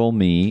don't you roll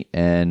me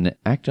and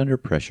act under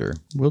pressure?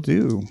 will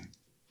do.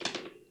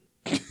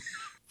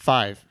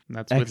 5.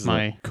 That's with Excellent.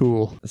 my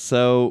cool.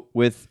 So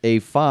with a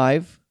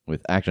 5,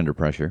 with act under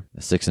pressure,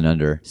 a 6 and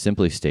under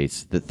simply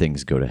states that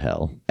things go to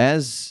hell.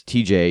 As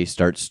TJ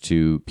starts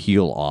to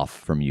peel off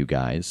from you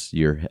guys,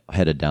 you're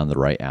headed down the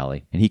right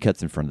alley, and he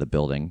cuts in front of the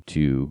building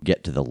to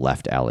get to the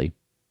left alley.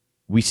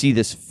 We see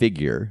this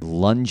figure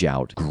lunge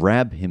out,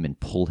 grab him, and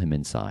pull him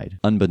inside,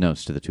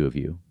 unbeknownst to the two of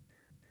you.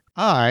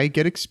 I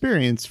get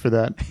experience for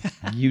that.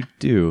 You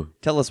do.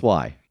 Tell us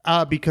why.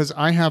 Because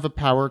I have a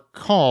power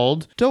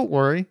called, don't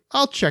worry,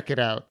 I'll check it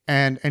out.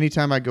 And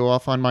anytime I go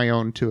off on my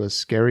own to a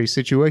scary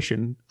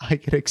situation, I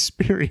get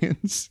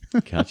experience.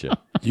 Gotcha.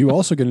 You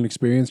also get an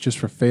experience just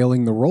for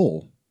failing the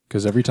roll.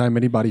 Because every time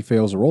anybody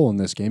fails a roll in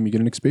this game, you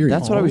get an experience.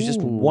 That's what I was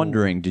just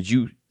wondering. Did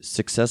you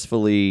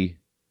successfully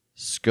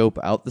scope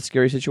out the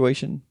scary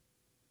situation?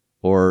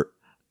 Or,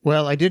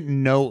 Well, I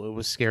didn't know it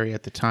was scary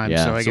at the time,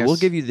 yeah, so I guess we'll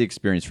give you the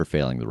experience for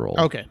failing the roll.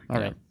 Okay, all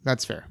right,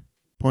 that's fair.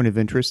 Point of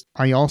interest.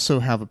 I also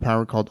have a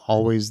power called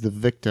Always the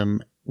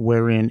Victim,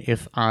 wherein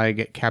if I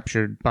get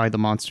captured by the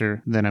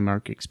monster, then I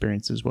mark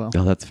experience as well.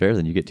 Oh, that's fair.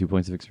 Then you get 2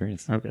 points of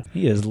experience. Okay.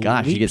 He is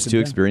Gosh, he gets leaps 2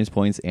 and experience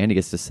points and he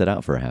gets to sit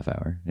out for a half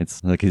hour.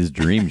 It's like his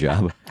dream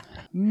job.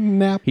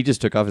 Nap. He just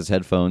took off his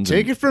headphones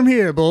Take it from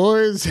here,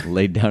 boys. and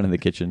laid down in the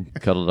kitchen,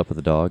 cuddled up with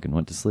the dog, and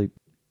went to sleep.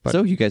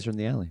 So you guys are in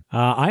the alley.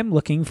 I'm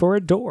looking for a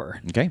door.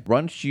 Okay.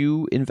 Why don't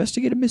you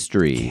investigate a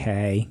mystery?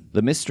 Okay.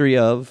 The mystery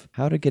of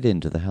how to get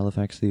into the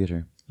Halifax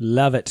Theater.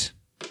 Love it.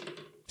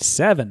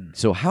 7.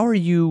 So how are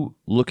you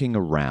looking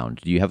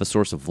around? Do you have a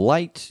source of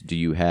light? Do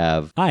you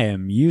have... I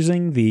am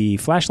using the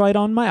flashlight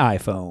on my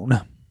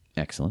iPhone.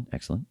 Excellent,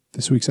 excellent.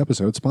 This week's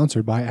episode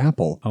sponsored by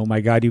Apple. Oh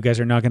my God, you guys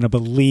are not going to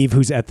believe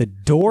who's at the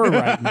door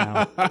right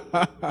now.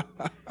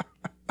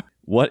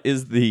 What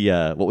is the...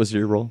 what was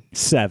your roll?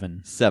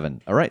 7.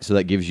 7. All right, so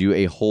that gives you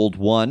a hold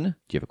 1. Do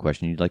you have a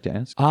question you'd like to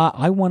ask?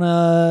 I want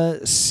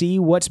to see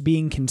what's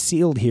being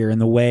concealed here in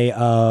the way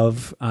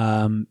of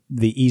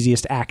the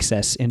easiest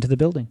access into the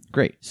building.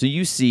 Great. So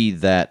you see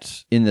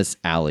that in this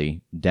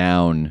alley,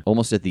 down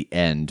almost at the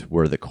end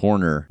where the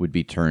corner would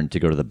be turned to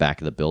go to the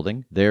back of the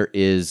building, there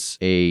is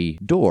a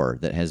door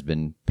that has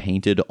been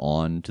painted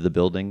onto the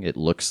building. It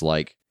looks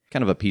like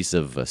kind of a piece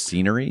of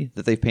scenery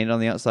that they've painted on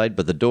the outside,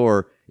 but the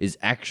door is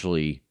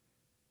actually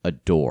a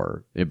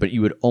door. But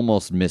you would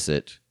almost miss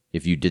it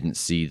if you didn't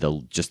see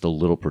just the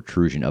little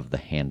protrusion of the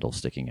handle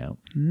sticking out.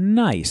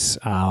 Nice.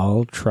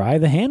 I'll try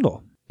the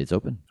handle. It's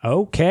open.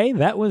 Okay,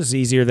 that was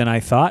easier than I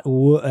thought.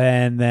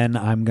 And then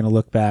I'm going to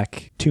look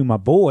back to my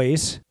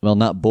boys. Well,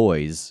 not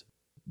boys.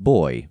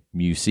 Boy,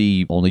 you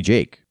see only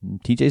Jake.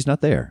 TJ's not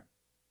there.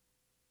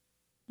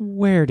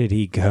 Where did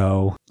he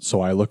go? So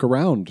I look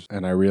around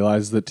and I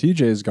realize that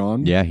TJ's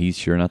gone. Yeah, he's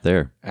sure not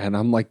there. And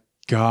I'm like,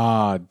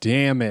 God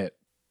damn it.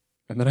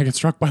 And then I get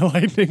struck by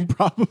lightning,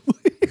 probably.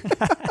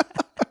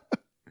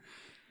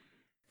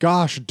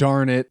 Gosh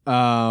darn it.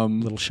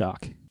 Little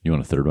shock. You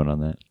want a third one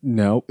on that?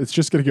 No, it's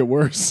just going to get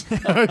worse,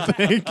 I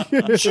think.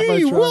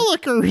 Gee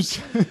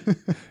willikers!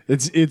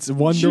 It's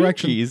one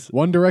direction. Jeez.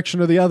 One direction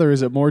or the other.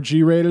 Is it more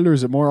G-rated or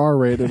is it more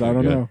R-rated? I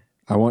don't Good. know.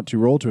 I want to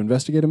roll to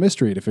investigate a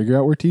mystery to figure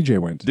out where TJ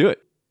went. Do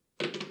it.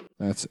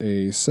 That's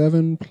a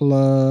 7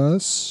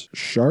 plus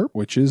sharp,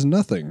 which is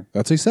nothing.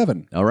 That's a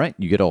 7. All right,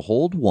 you get a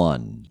hold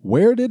 1.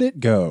 Where did it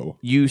go?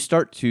 You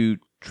start to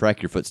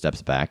track your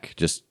footsteps back,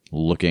 just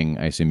looking.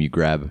 I assume you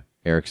grab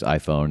Eric's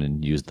iPhone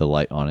and use the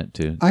light on it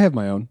too. I have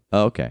my own.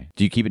 Oh, okay.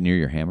 Do you keep it near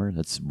your hammer?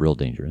 That's real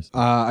dangerous.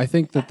 I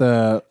think that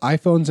the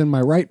iPhone's in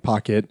my right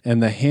pocket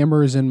and the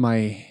hammer's in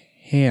my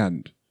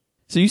hand.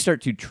 So you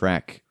start to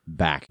track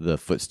back the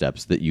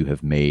footsteps that you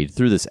have made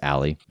through this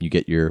alley. You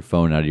get your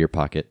phone out of your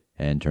pocket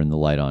and turn the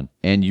light on.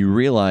 And you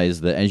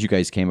realize that as you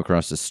guys came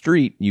across the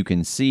street, you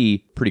can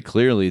see pretty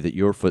clearly that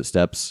your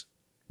footsteps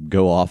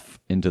go off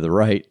into the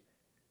right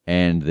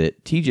and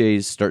that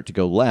TJ's start to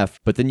go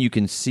left, but then you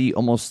can see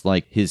almost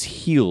like his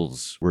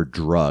heels were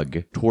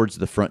drug towards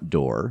the front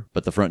door,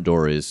 but the front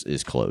door is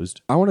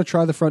closed. I want to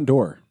try the front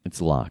door. It's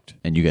locked,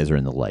 and you guys are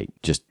in the light,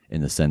 just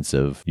in the sense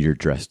of you're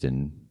dressed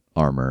in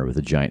armor with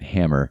a giant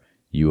hammer.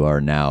 You are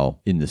now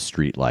in the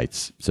street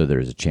lights, so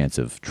there's a chance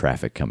of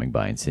traffic coming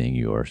by and seeing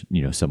you, or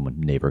someone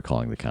neighbor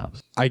calling the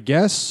cops. I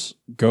guess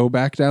go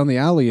back down the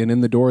alley and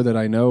in the door that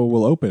I know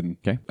will open.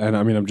 Okay. And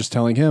I mean, I'm just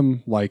telling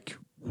him, like,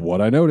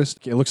 what I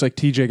noticed. It looks like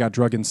TJ got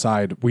drug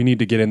inside. We need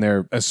to get in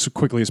there as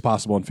quickly as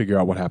possible and figure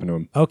out what happened to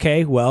him.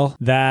 Okay, well,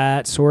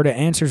 that sort of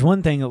answers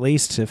one thing at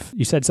least. If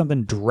you said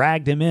something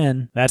dragged him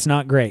in, that's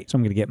not great. So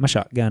I'm going to get my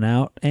shotgun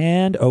out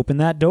and open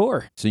that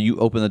door. So you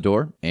open the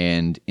door,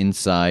 and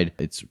inside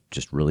it's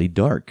just really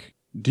dark.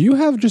 Do you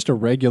have just a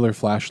regular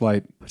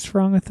flashlight? What's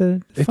wrong with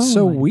the phone It's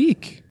so light?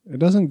 weak. It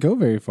doesn't go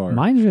very far.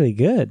 Mine's really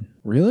good.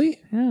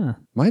 Really? Yeah.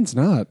 Mine's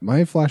not.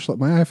 My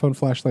iPhone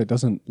flashlight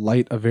doesn't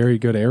light a very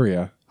good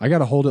area. I got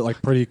to hold it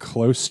like pretty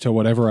close to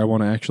whatever I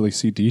want to actually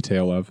see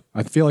detail of.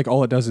 I feel like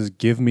all it does is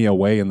give me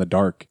away in the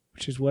dark.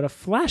 Which is what a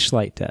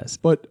flashlight does.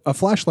 But a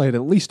flashlight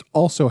at least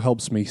also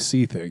helps me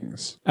see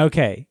things.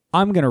 Okay,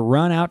 I'm going to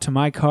run out to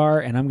my car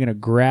and I'm going to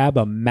grab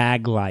a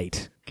mag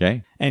light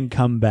Okay. and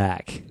come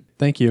back.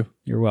 Thank you.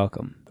 You're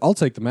welcome. I'll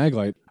take the mag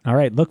light. All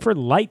right, look for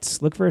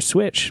lights. Look for a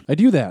switch. I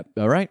do that.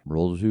 All right.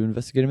 Roll to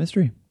investigate a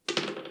mystery.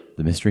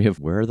 The mystery of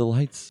where are the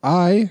lights?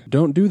 I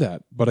don't do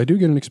that, but I do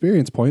get an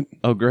experience point.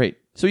 Oh, great.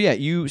 So yeah,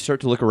 you start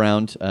to look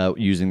around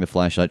using the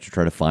flashlight to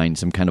try to find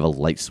some kind of a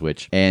light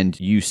switch, and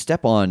you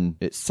step on,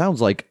 it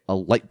sounds like a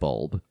light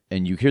bulb,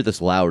 and you hear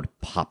this loud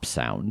pop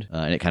sound,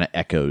 and it kind of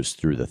echoes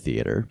through the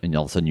theater, and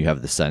all of a sudden you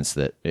have the sense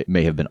that it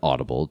may have been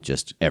audible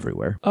just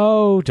everywhere.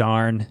 Oh,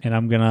 darn. And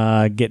I'm going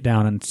to get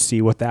down and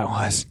see what that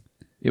was.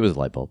 It was a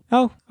light bulb.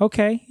 Oh,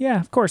 okay. Yeah,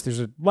 of course,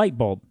 there's a light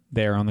bulb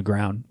there on the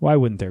ground. Why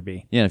wouldn't there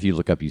be? Yeah, and if you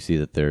look up, you see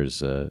that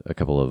there's a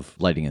couple of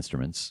lighting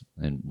instruments,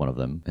 and one of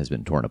them has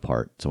been torn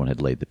apart. Someone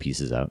had laid the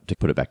pieces out to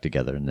put it back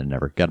together and then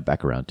never got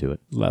back around to it.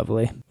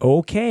 Lovely.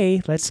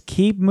 Okay, let's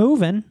keep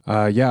moving.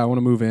 Yeah, I want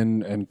to move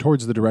in and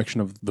towards the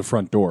direction of the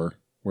front door,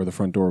 where the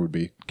front door would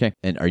be. Okay,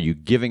 and are you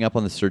giving up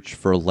on the search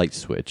for a light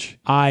switch?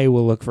 I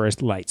will look for a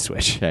light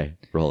switch. Okay,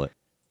 roll it.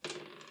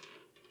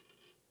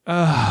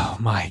 Oh,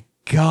 my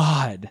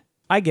God.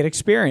 I get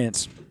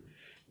experience.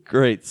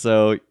 Great.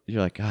 So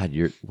you're like, God,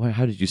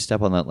 how did you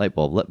step on that light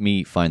bulb? Let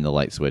me find the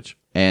light switch.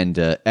 And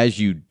as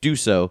you do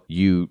so,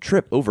 you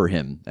trip over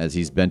him as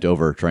he's bent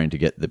over trying to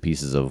get the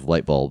pieces of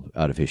light bulb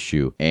out of his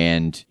shoe.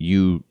 And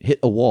you hit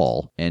a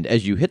wall. And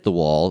as you hit the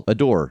wall, a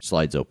door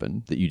slides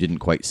open that you didn't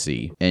quite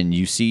see. And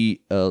you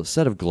see a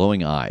set of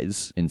glowing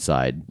eyes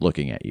inside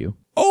looking at you.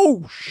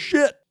 Oh,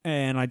 shit.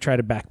 And I try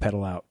to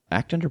backpedal out.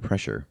 Act under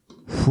pressure.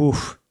 Whew.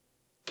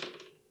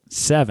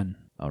 7.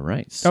 All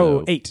right.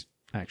 So, 8,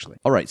 actually.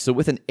 All right, so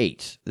with an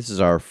 8, this is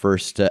our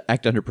first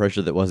act under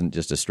pressure that wasn't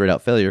just a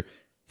straight-out failure.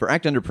 For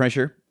act under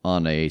pressure,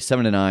 on a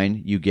 7 to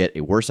 9, you get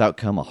a worse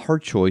outcome, a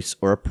hard choice,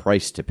 or a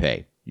price to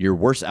pay. Your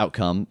worst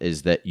outcome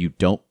is that you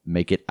don't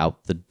make it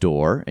out the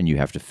door, and you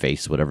have to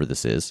face whatever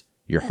this is.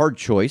 Your hard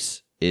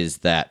choice is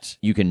that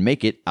you can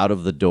make it out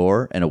of the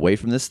door and away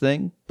from this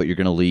thing, but you're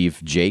going to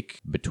leave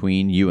Jake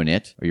between you and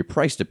it. Or your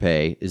price to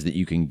pay is that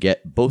you can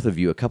get both of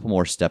you a couple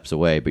more steps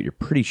away, but you're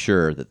pretty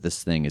sure that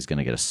this thing is going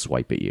to get a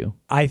swipe at you.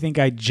 I think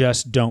I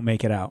just don't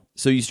make it out.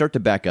 So you start to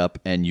back up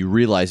and you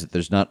realize that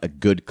there's not a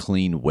good,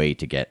 clean way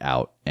to get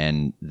out.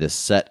 And this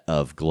set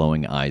of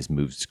glowing eyes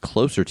moves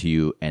closer to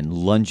you and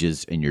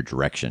lunges in your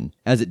direction.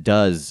 As it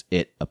does,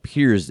 it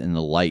appears in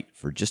the light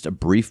for just a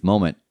brief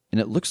moment. And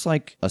it looks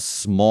like a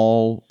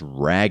small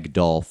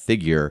ragdoll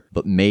figure,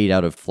 but made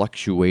out of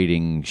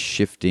fluctuating,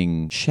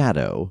 shifting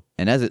shadow.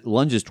 And as it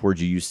lunges towards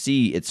you, you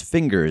see its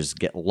fingers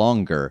get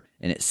longer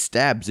and it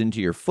stabs into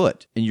your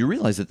foot. And you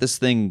realize that this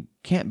thing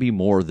can't be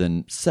more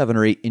than 7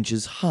 or 8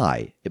 inches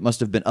high. It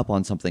must have been up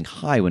on something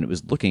high when it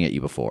was looking at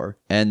you before.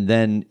 And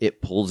then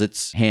it pulls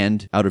its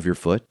hand out of your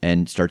foot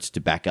and starts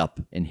to back up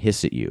and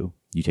hiss at you.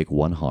 You take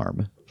 1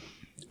 harm.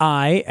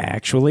 I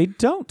actually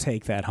don't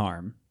take that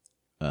harm.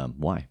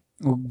 Why?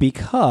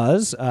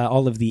 Because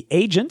all of the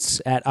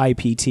agents at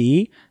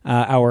IPT,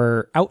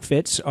 our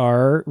outfits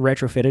are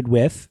retrofitted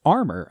with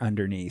armor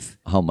underneath.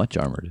 How much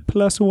armored?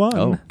 +1.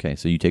 Oh, okay.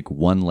 So you take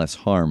 1 less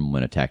harm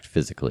when attacked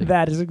physically.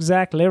 That is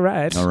exactly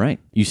right. All right.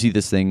 You see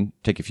this thing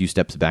take a few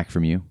steps back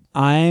from you.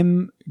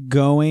 I'm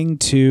going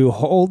to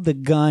hold the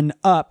gun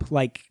up,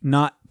 like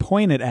not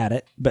pointed at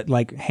it, but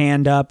like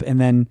hand up and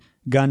then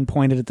gun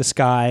pointed at the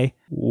sky.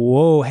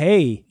 Whoa,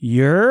 hey,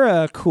 you're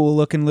a cool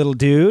looking little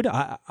dude.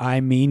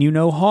 I mean you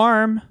no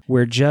harm.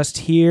 We're just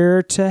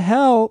here to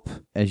help.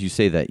 As you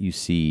say that, you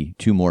see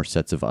 2 more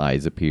sets of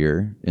eyes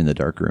appear in the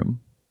dark room.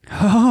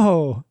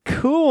 Oh,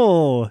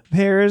 cool.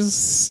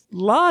 There's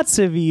lots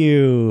of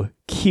you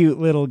cute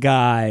little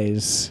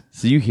guys.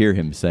 So you hear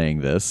him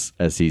saying this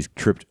as he's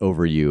tripped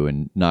over you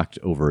and knocked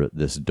over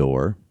this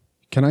door.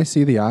 Can I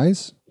see the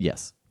eyes?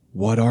 Yes.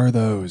 What are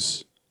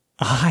those?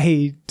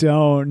 I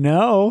don't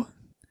know.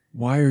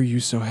 Why are you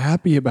so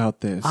happy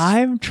about this?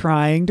 I'm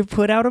trying to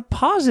put out a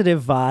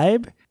positive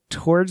vibe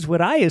towards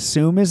what I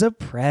assume is a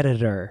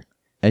predator.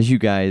 As you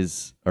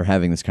guys are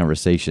having this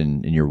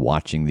conversation and you're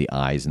watching the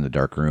eyes in the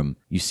dark room,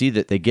 you see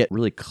that they get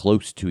really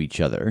close to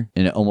each other,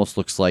 and it almost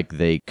looks like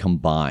they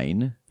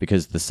combine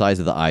because the size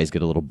of the eyes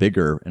get a little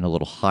bigger and a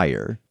little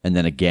higher, and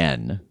then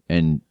again,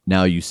 and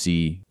now you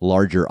see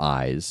larger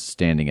eyes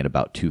standing at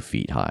about 2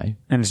 feet high.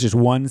 And it's just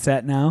one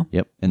set now?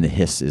 Yep, and the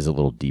hiss is a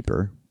little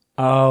deeper.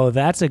 Oh,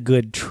 that's a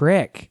good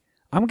trick.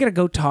 I'm going to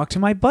go talk to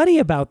my buddy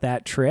about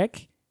that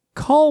trick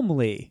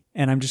calmly.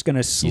 And I'm just going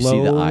to slow... You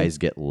see the eyes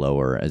get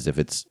lower as if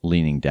it's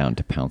leaning down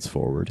to pounce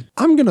forward.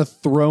 I'm going to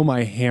throw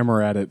my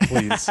hammer at it,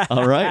 please.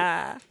 All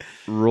right.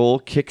 Roll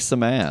kick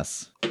some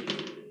ass.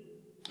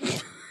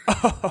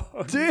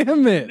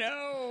 Damn it.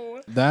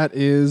 No. That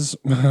is...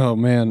 Oh,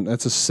 man.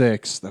 That's a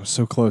 6. That was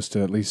so close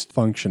to at least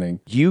functioning.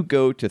 You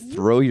go to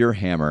throw your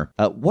hammer.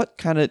 What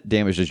kind of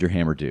damage does your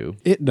hammer do?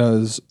 It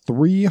does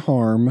 3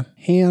 harm,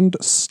 hand,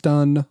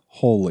 stun,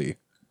 holy.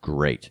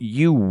 Great.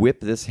 You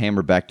whip this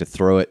hammer back to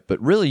throw it,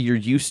 but really you're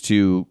used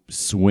to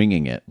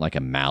swinging it like a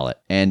mallet.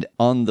 And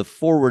on the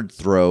forward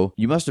throw,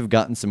 you must have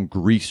gotten some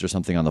grease or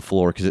something on the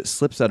floor because it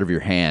slips out of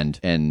your hand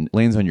and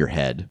lands on your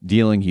head,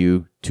 dealing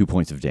you 2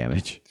 points of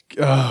damage.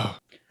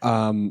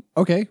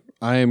 Okay.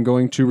 I am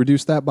going to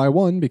reduce that by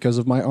 1 because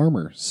of my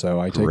armor. So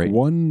I take Great.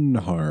 1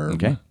 harm.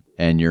 Okay.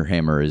 And your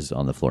hammer is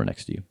on the floor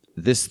next to you.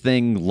 This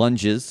thing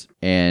lunges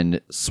and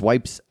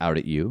swipes out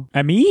at you.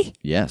 At me?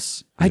 Yes.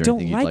 Is I there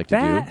don't anything you'd like to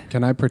do? that.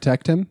 Can I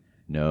protect him?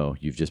 No,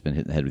 you've just been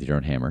hit in the head with your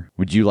own hammer.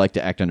 Would you like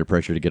to act under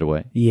pressure to get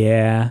away?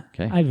 Yeah.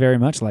 Okay. I very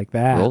much like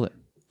that. Roll it.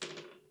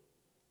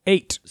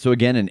 8. So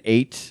again, an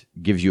 8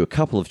 gives you a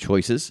couple of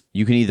choices.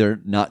 You can either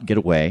not get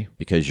away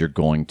because you're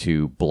going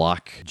to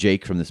block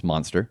Jake from this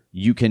monster.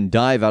 You can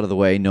dive out of the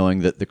way knowing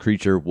that the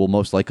creature will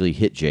most likely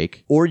hit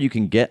Jake. Or you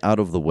can get out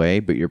of the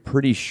way, but you're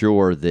pretty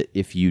sure that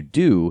if you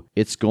do,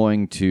 it's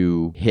going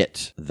to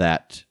hit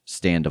that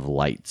stand of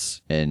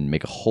lights and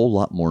make a whole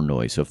lot more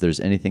noise. So if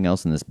there's anything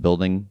else in this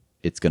building,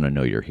 it's going to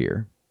know you're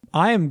here.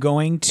 I am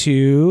going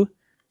to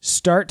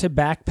start to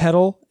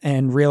backpedal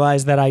and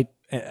realize that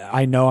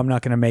I know I'm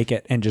not going to make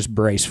it and just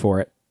brace for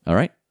it. All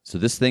right. So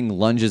this thing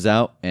lunges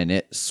out and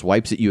it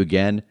swipes at you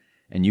again.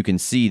 And you can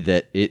see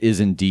that it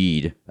is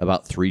indeed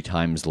about 3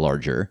 times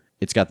larger.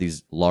 It's got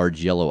these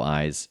large yellow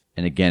eyes.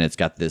 And again, it's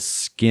got this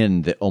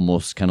skin that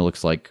almost kind of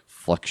looks like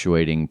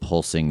fluctuating,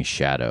 pulsing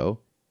shadow.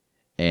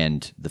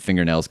 And the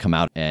fingernails come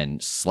out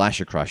and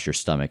slash across your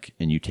stomach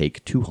and you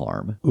take 2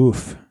 harm.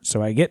 Oof.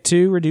 So I get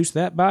to reduce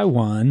that by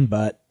 1,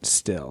 but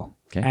still.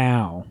 Okay.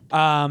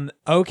 Ow.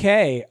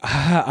 Okay.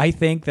 I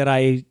think that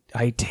I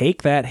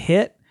take that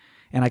hit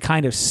and I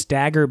kind of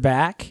stagger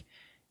back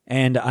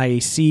and I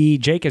see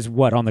Jake is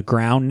on the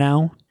ground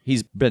now?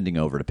 He's bending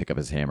over to pick up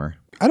his hammer.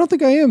 I don't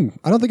think I am.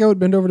 I don't think I would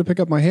bend over to pick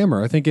up my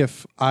hammer. I think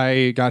if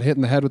I got hit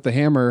in the head with the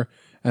hammer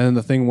and then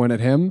the thing went at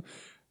him,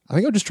 I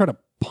think I would just try to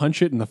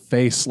punch it in the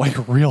face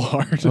like real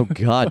hard. Oh,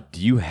 God.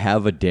 Do you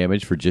have a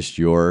damage for just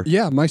your...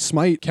 Yeah, my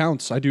smite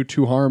counts. I do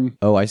 2 harm.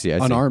 Oh, I see.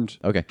 Unarmed.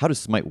 Okay. How does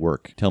smite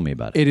work? Tell me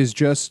about it. It is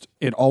just,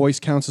 it always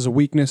counts as a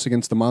weakness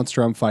against the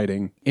monster I'm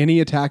fighting. Any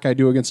attack I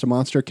do against a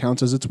monster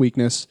counts as its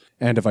weakness.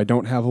 And if I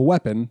don't have a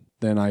weapon,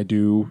 then I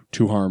do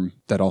 2 harm.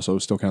 That also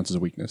still counts as a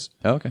weakness.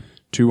 Oh, okay.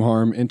 2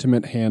 harm,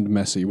 intimate, hand,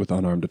 messy with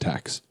unarmed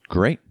attacks.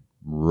 Great.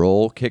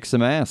 Roll kick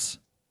some ass.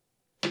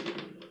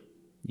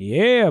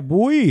 Yeah,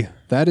 boy.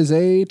 That is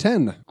a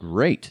 10.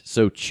 Great.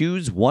 So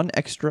choose 1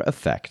 extra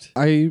effect.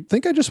 I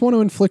think I just want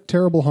to inflict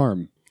terrible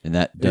harm. And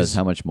that does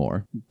how much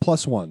more?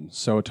 +1.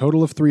 So a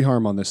total of 3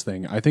 harm on this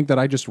thing. I think that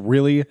I just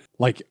really,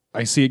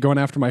 I see it going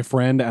after my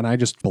friend, and I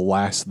just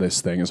blast this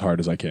thing as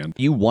hard as I can.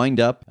 You wind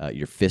up,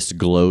 your fist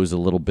glows a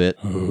little bit,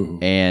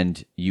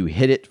 and you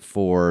hit it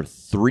for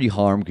 3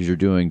 harm because you're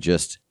doing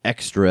just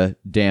extra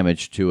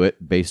damage to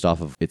it based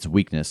off of its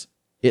weakness.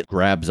 It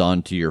grabs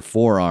onto your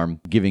forearm,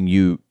 giving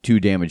you 2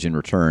 damage in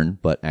return,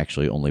 but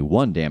actually only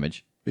 1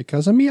 damage.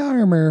 Because of me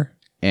armor.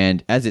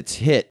 And as it's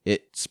hit,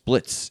 it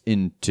splits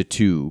into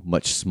 2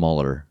 much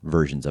smaller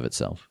versions of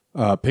itself.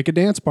 Pick a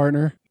dance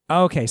partner.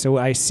 Okay, so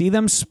I see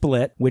them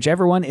split.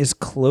 Whichever one is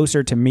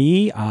closer to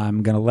me,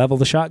 I'm going to level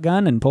the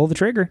shotgun and pull the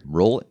trigger.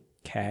 Roll it.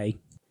 Okay.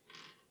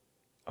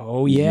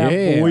 Oh, yeah,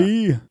 Yeah.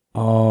 boy.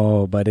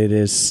 Oh, but it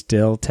is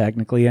still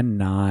technically a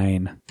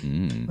 9.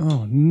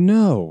 Oh,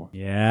 no.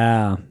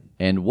 Yeah.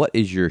 And what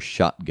is your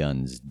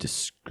shotgun's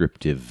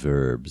descriptive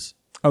verbs?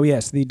 Oh,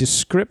 yes. The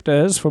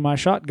descriptors for my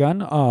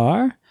shotgun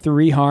are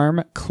 3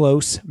 harm,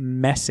 close,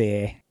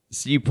 messy.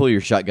 So you pull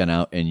your shotgun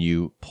out and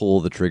you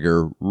pull the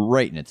trigger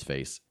right in its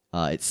face.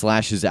 It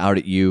slashes out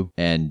at you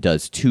and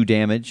does 2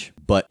 damage,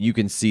 but you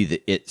can see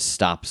that it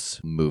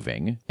stops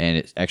moving and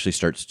it actually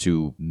starts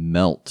to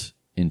melt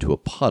into a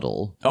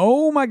puddle.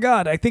 Oh, my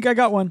God. I think I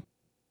got one.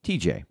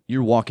 TJ,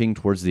 you're walking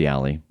towards the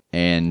alley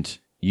and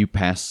you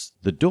pass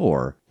the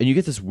door and you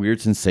get this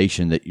weird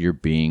sensation that you're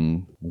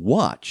being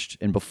watched.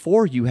 And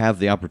before you have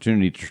the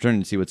opportunity to turn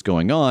and see what's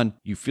going on,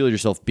 you feel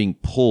yourself being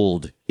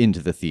pulled into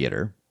the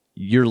theater.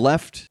 You're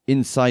left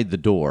inside the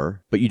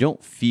door, but you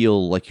don't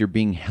feel like you're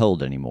being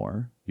held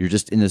anymore. You're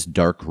just in this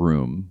dark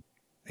room.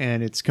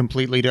 And it's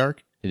completely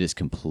dark. It is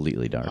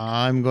completely dark.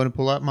 I'm going to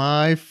pull out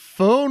my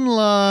phone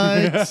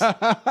light.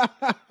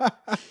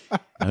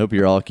 I hope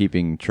you're all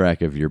keeping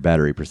track of your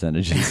battery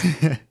percentages.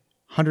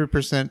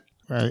 100%,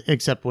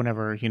 except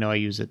whenever, I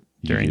use it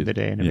during the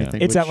day and yeah.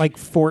 everything. It's which at like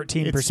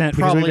 14% it's because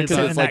probably we've been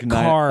sitting in about- that it's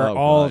like car nine- oh,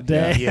 all God,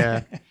 day.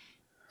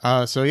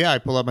 Yeah. So I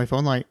pull out my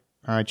phone light.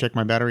 I check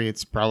my battery.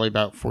 It's probably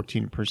about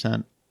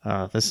 14%.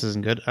 This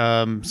isn't good.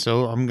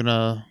 So I'm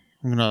gonna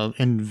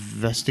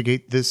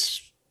investigate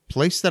this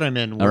place that I'm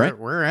in. All right.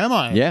 Where am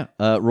I? Yeah.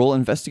 Roll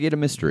investigate a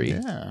mystery.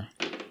 Yeah.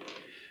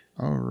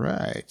 All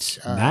right.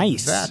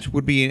 Nice. That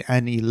would be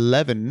an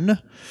 11.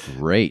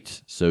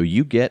 Great. So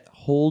you get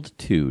hold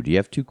 2. Do you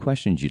have 2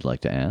 questions you'd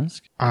like to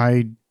ask?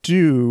 I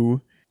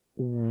do.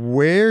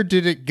 Where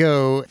did it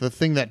go? The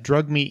thing that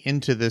drug me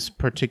into this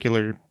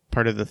particular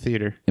part of the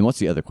theater. And what's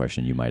the other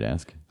question you might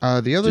ask?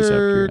 The Just out of other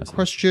curiosity.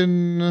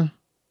 question,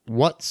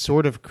 what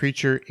sort of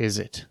creature is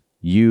it?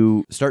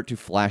 You start to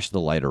flash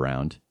the light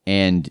around,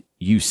 and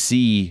you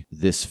see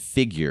this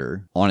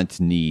figure on its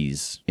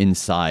knees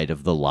inside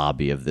of the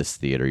lobby of this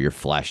theater. Your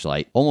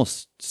flashlight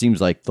almost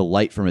seems like the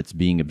light from it's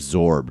being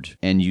absorbed,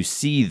 and you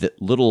see that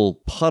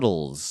little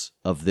puddles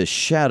of this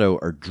shadow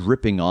are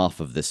dripping off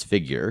of this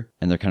figure,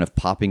 and they're kind of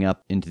popping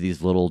up into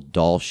these little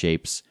doll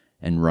shapes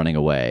and running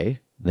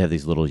away. They have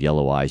these little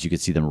yellow eyes. You can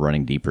see them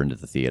running deeper into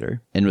the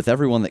theater. And with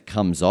everyone that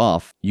comes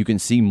off, you can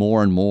see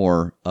more and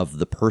more of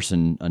the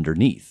person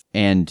underneath.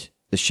 And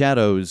the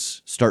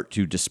shadows start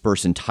to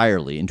disperse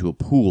entirely into a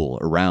pool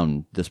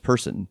around this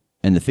person.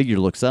 And the figure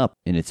looks up,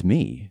 and it's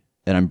me.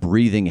 And I'm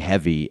breathing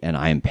heavy, and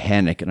I am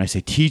panicked. And I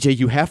say, TJ,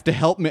 you have to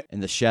help me.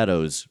 And the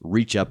shadows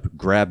reach up,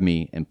 grab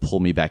me, and pull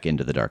me back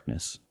into the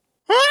darkness.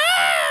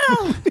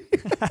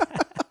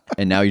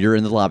 And now you're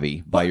in the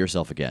lobby by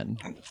yourself again.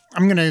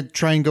 I'm going to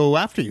try and go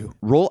after you.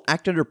 Roll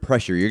act under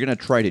pressure. You're going to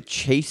try to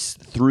chase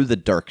through the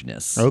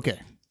darkness. Okay.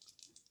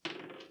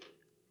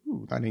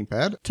 Ooh, that ain't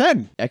bad.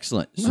 10.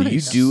 Excellent. So you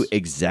Nice. do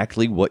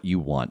exactly what you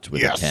want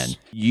with Yes. a 10.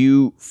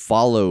 You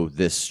follow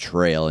this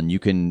trail, and you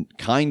can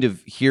kind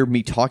of hear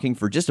me talking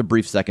for just a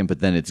brief second, but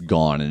then it's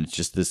gone, and it's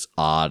just this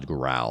odd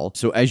growl.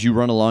 So as you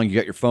run along, you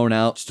got your phone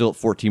out, still at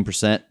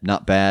 14%.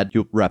 Not bad.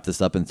 You'll wrap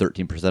this up in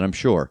 13%, I'm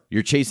sure.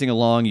 You're chasing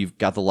along, you've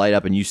got the light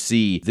up, and you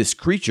see this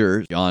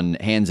creature on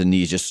hands and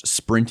knees just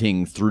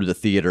sprinting through the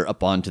theater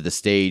up onto the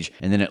stage,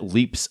 and then it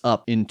leaps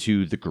up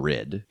into the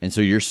grid. And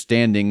so you're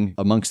standing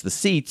amongst the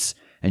seats,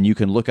 and you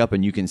can look up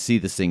and you can see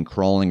this thing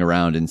crawling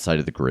around inside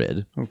of the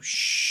grid. Oh,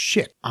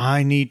 shit.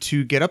 I need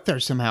to get up there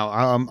somehow.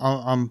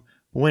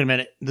 Wait a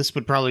minute. This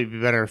would probably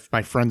be better if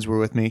my friends were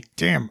with me.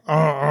 Damn.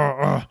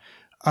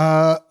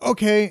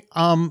 Okay.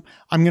 I'm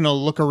going to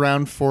look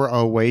around for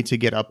a way to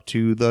get up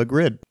to the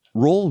grid.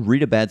 Roll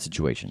read a bad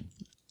situation.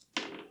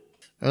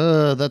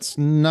 That's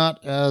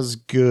not as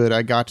good.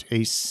 I got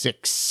a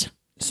 6.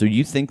 So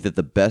you think that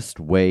the best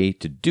way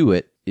to do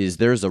it is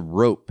there's a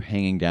rope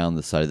hanging down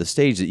the side of the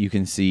stage that you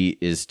can see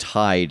is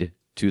tied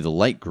to the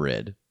light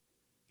grid.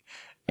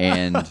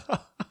 And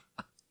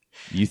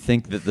you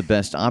think that the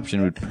best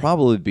option would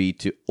probably be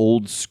to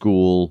old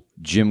school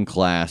gym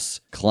class,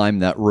 climb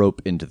that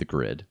rope into the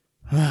grid.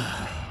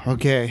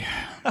 Okay.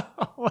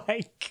 Oh,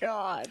 my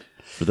God.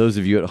 For those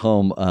of you at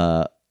home,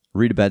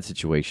 read a bad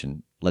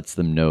situation lets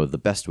them know the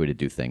best way to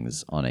do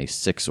things on a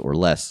 6 or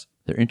less.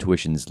 Their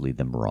intuitions lead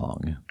them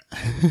wrong.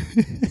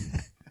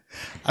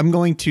 I'm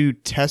going to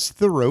test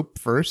the rope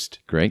first.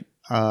 Great.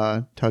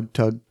 Tug,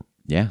 tug,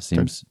 Yeah,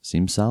 seems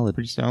solid.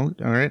 Pretty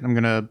solid. All right. I'm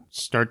going to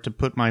start to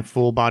put my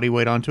full body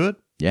weight onto it.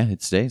 Yeah,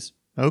 it stays.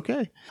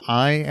 Okay.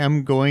 I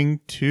am going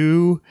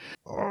to...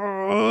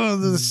 Oh,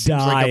 this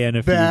seems Die like in a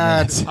a few bad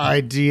minutes.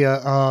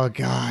 idea. Oh,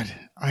 God.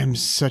 I'm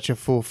such a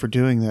fool for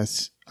doing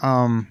this.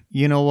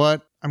 You know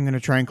what? I'm going to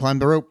try and climb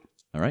the rope.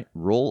 All right,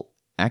 roll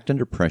act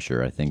under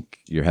pressure. I think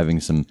you're having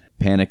some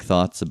panic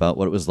thoughts about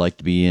what it was like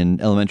to be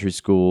in elementary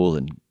school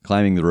and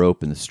climbing the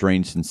rope and the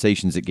strange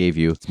sensations it gave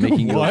you. It's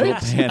making you a little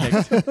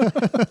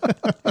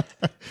panicked.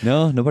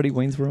 No, nobody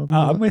Wayne's World?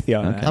 I'm with you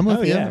on that. I'm with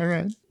you. Yeah. All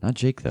right. Not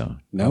Jake, though.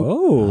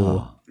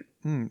 Oh,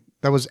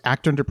 That was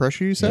act under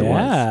pressure, you said?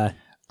 yeah.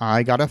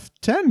 I got a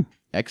 10.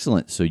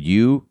 Excellent. So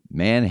you,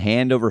 man,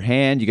 hand over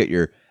hand, you got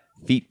your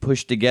feet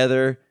pushed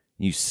together,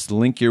 you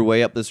slink your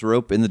way up this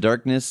rope in the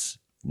darkness.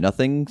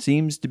 Nothing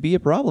seems to be a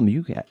problem.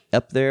 You get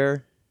up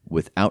there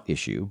without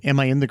issue. Am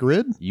I in the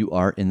grid? You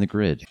are in the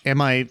grid.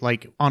 Am I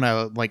like on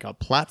a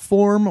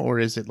platform, or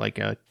is it like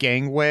a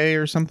gangway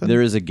or something?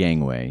 There is a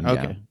gangway.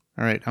 Okay. Yeah.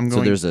 All right. I'm So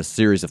going. there's a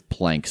series of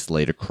planks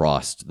laid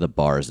across the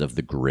bars of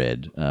the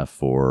grid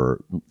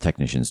for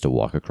technicians to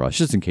walk across,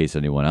 just in case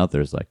anyone out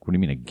there is like, what do you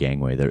mean a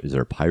gangway? Is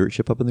there a pirate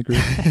ship up in the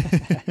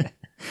grid?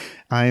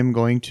 I am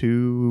going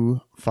to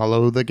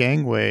follow the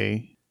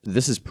gangway.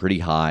 This is pretty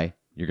high.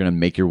 You're going to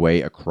make your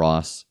way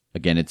across.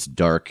 Again, it's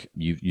dark.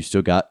 You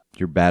still got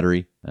your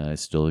battery.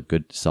 It's still a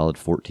good solid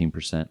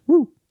 14%.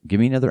 Woo. Give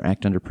me another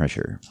act under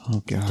pressure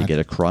Oh God. to get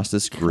across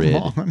this grid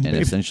on, and baby.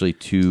 essentially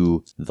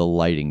to the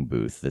lighting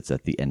booth that's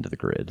at the end of the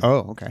grid. Oh,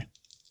 okay.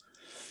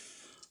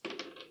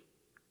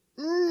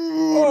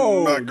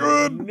 Oh, not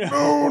good.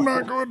 No,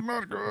 not good.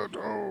 Not good.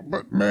 Oh,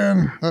 but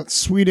man, that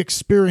sweet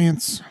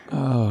experience.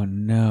 Oh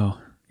no.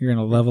 You're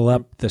going to level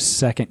up the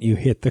second you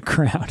hit the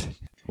ground.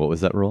 What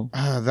was that roll?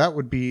 That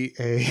would be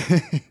a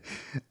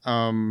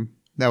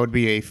that would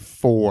be a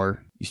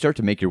 4. You start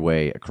to make your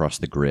way across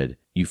the grid.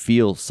 You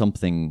feel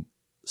something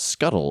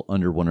scuttle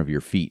under one of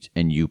your feet,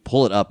 and you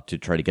pull it up to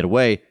try to get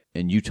away,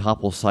 and you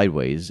topple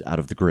sideways out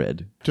of the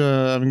grid.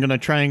 I'm gonna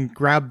try and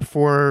grab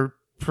for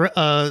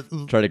Try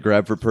to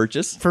grab for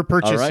purchase?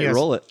 purchase. All right, yes.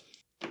 roll it.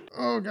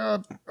 Oh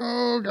God.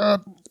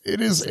 It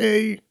is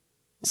a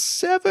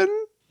 7.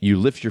 You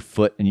lift your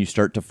foot and you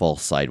start to fall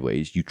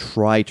sideways. You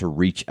try to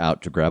reach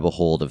out to grab a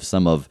hold of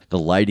some of the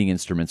lighting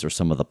instruments or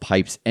some of the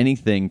pipes,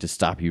 anything to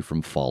stop you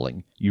from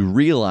falling. You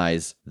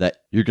realize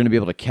that you're going to be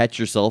able to catch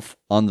yourself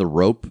on the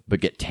rope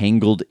but get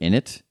tangled in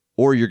it,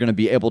 or you're going to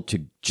be able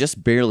to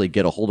just barely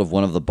get a hold of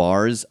one of the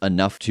bars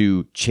enough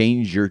to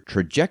change your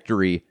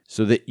trajectory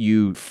so that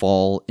you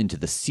fall into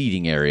the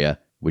seating area,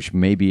 which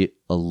may be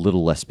a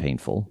little less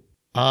painful.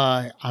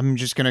 I'm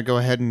just gonna go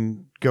ahead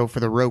and go for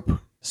the rope.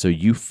 So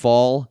you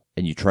fall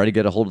and you try to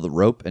get a hold of the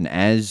rope, and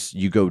as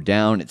you go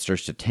down, it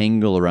starts to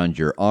tangle around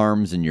your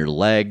arms and your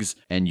legs,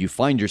 and you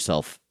find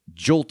yourself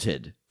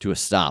jolted to a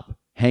stop,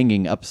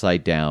 hanging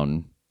upside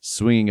down,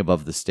 swinging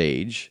above the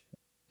stage.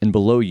 And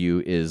below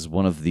you is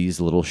one of these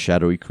little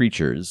shadowy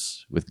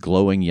creatures with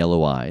glowing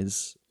yellow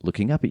eyes,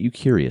 looking up at you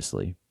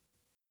curiously.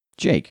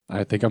 Jake.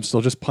 I think I'm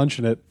still just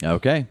punching it.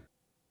 Okay.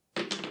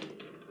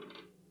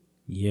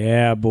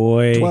 Yeah,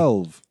 boy.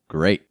 12.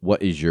 Great.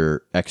 What is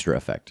your extra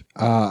effect?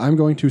 I'm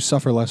going to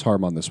suffer less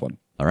harm on this one.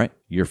 All right.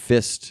 Your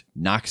fist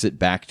knocks it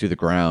back to the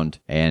ground,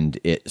 and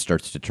it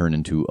starts to turn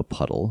into a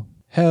puddle.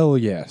 Hell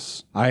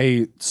yes.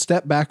 I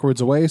step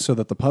backwards away so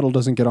that the puddle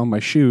doesn't get on my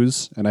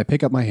shoes, and I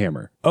pick up my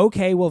hammer.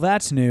 Okay, well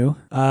that's new.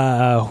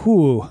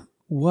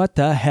 What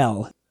the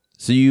hell?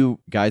 So you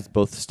guys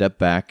both step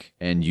back,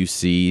 and you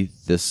see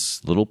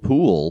this little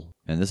pool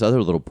and this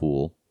other little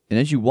pool. And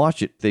as you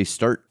watch it, they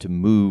start to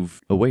move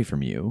away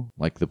from you,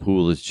 like the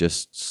pool is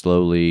just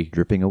slowly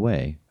dripping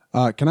away.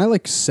 Can I,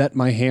 set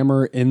my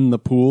hammer in the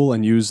pool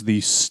and use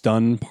the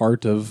stun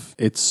part of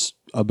its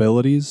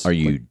abilities? Are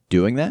you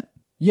doing that?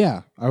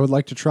 Yeah, I would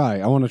like to try.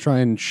 I want to try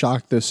and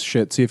shock this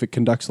shit, see if it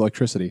conducts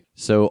electricity.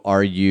 So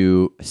are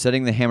you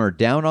setting the hammer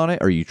down on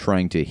it, or are you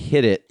trying to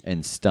hit it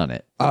and stun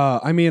it?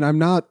 I'm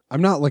not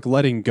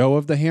letting go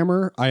of the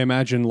hammer. I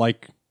imagine,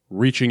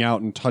 reaching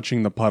out and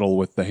touching the puddle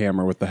with the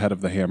hammer, with the head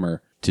of the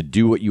hammer. To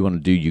do what you want to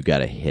do, you got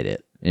to hit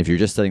it. And if you're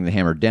just setting the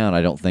hammer down,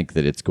 I don't think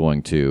that it's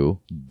going to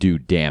do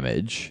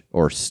damage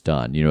or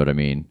stun. You know what I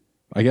mean?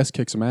 I guess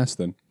kick some ass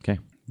then. Okay.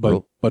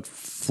 But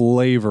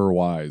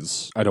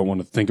flavor-wise, I don't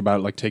want to think about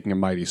it like taking a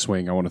mighty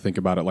swing. I want to think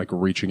about it like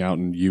reaching out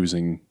and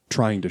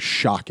trying to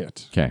shock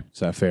it. Okay.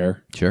 Is that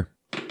fair? Sure.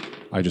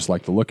 I just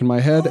like the look in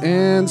my head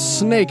and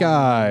snake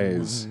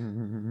eyes.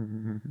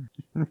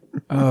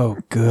 Oh,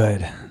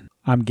 good.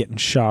 I'm getting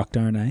shocked,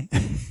 aren't I?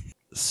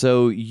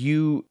 So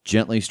you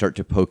gently start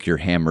to poke your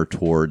hammer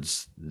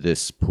towards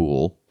this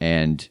pool,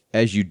 and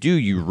as you do,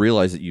 you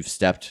realize that you've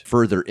stepped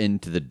further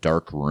into the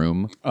dark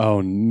room,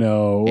 Oh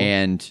no.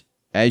 and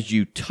as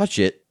you touch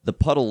it, the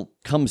puddle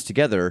comes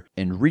together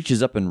and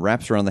reaches up and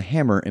wraps around the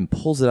hammer and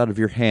pulls it out of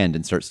your hand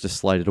and starts to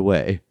slide it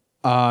away.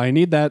 I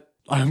need that.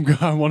 I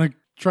want to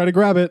Try to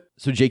grab it.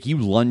 So, Jake, you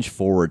lunge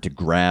forward to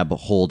grab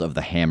hold of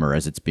the hammer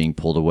as it's being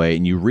pulled away,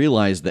 and you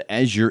realize that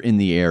as you're in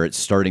the air, it's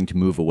starting to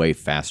move away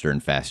faster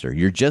and faster.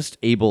 You're just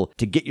able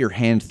to get your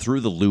hand through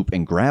the loop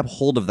and grab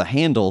hold of the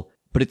handle,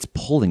 but it's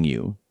pulling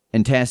you.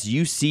 And Tass,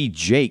 you see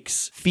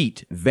Jake's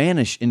feet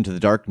vanish into the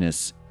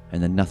darkness,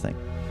 and then nothing.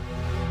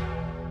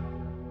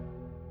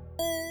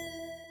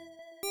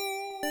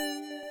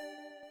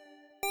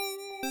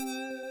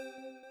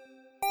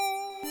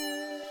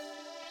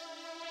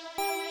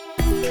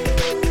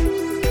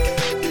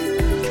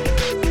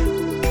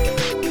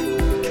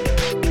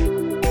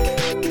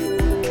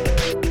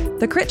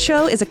 The Crit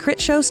Show is a Crit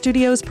Show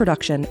Studios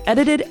production,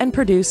 edited and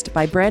produced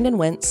by Brandon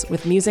Wentz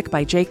with music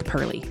by Jake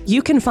Purley.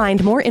 You can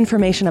find more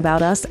information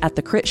about us at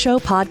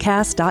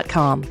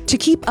thecritshowpodcast.com. To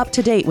keep up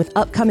to date with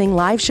upcoming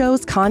live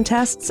shows,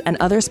 contests, and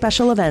other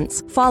special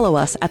events, follow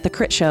us at The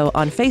Crit Show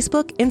on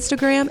Facebook,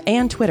 Instagram,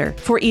 and Twitter.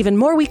 For even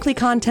more weekly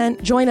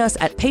content, join us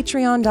at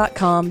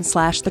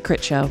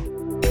patreon.com/thecritShow.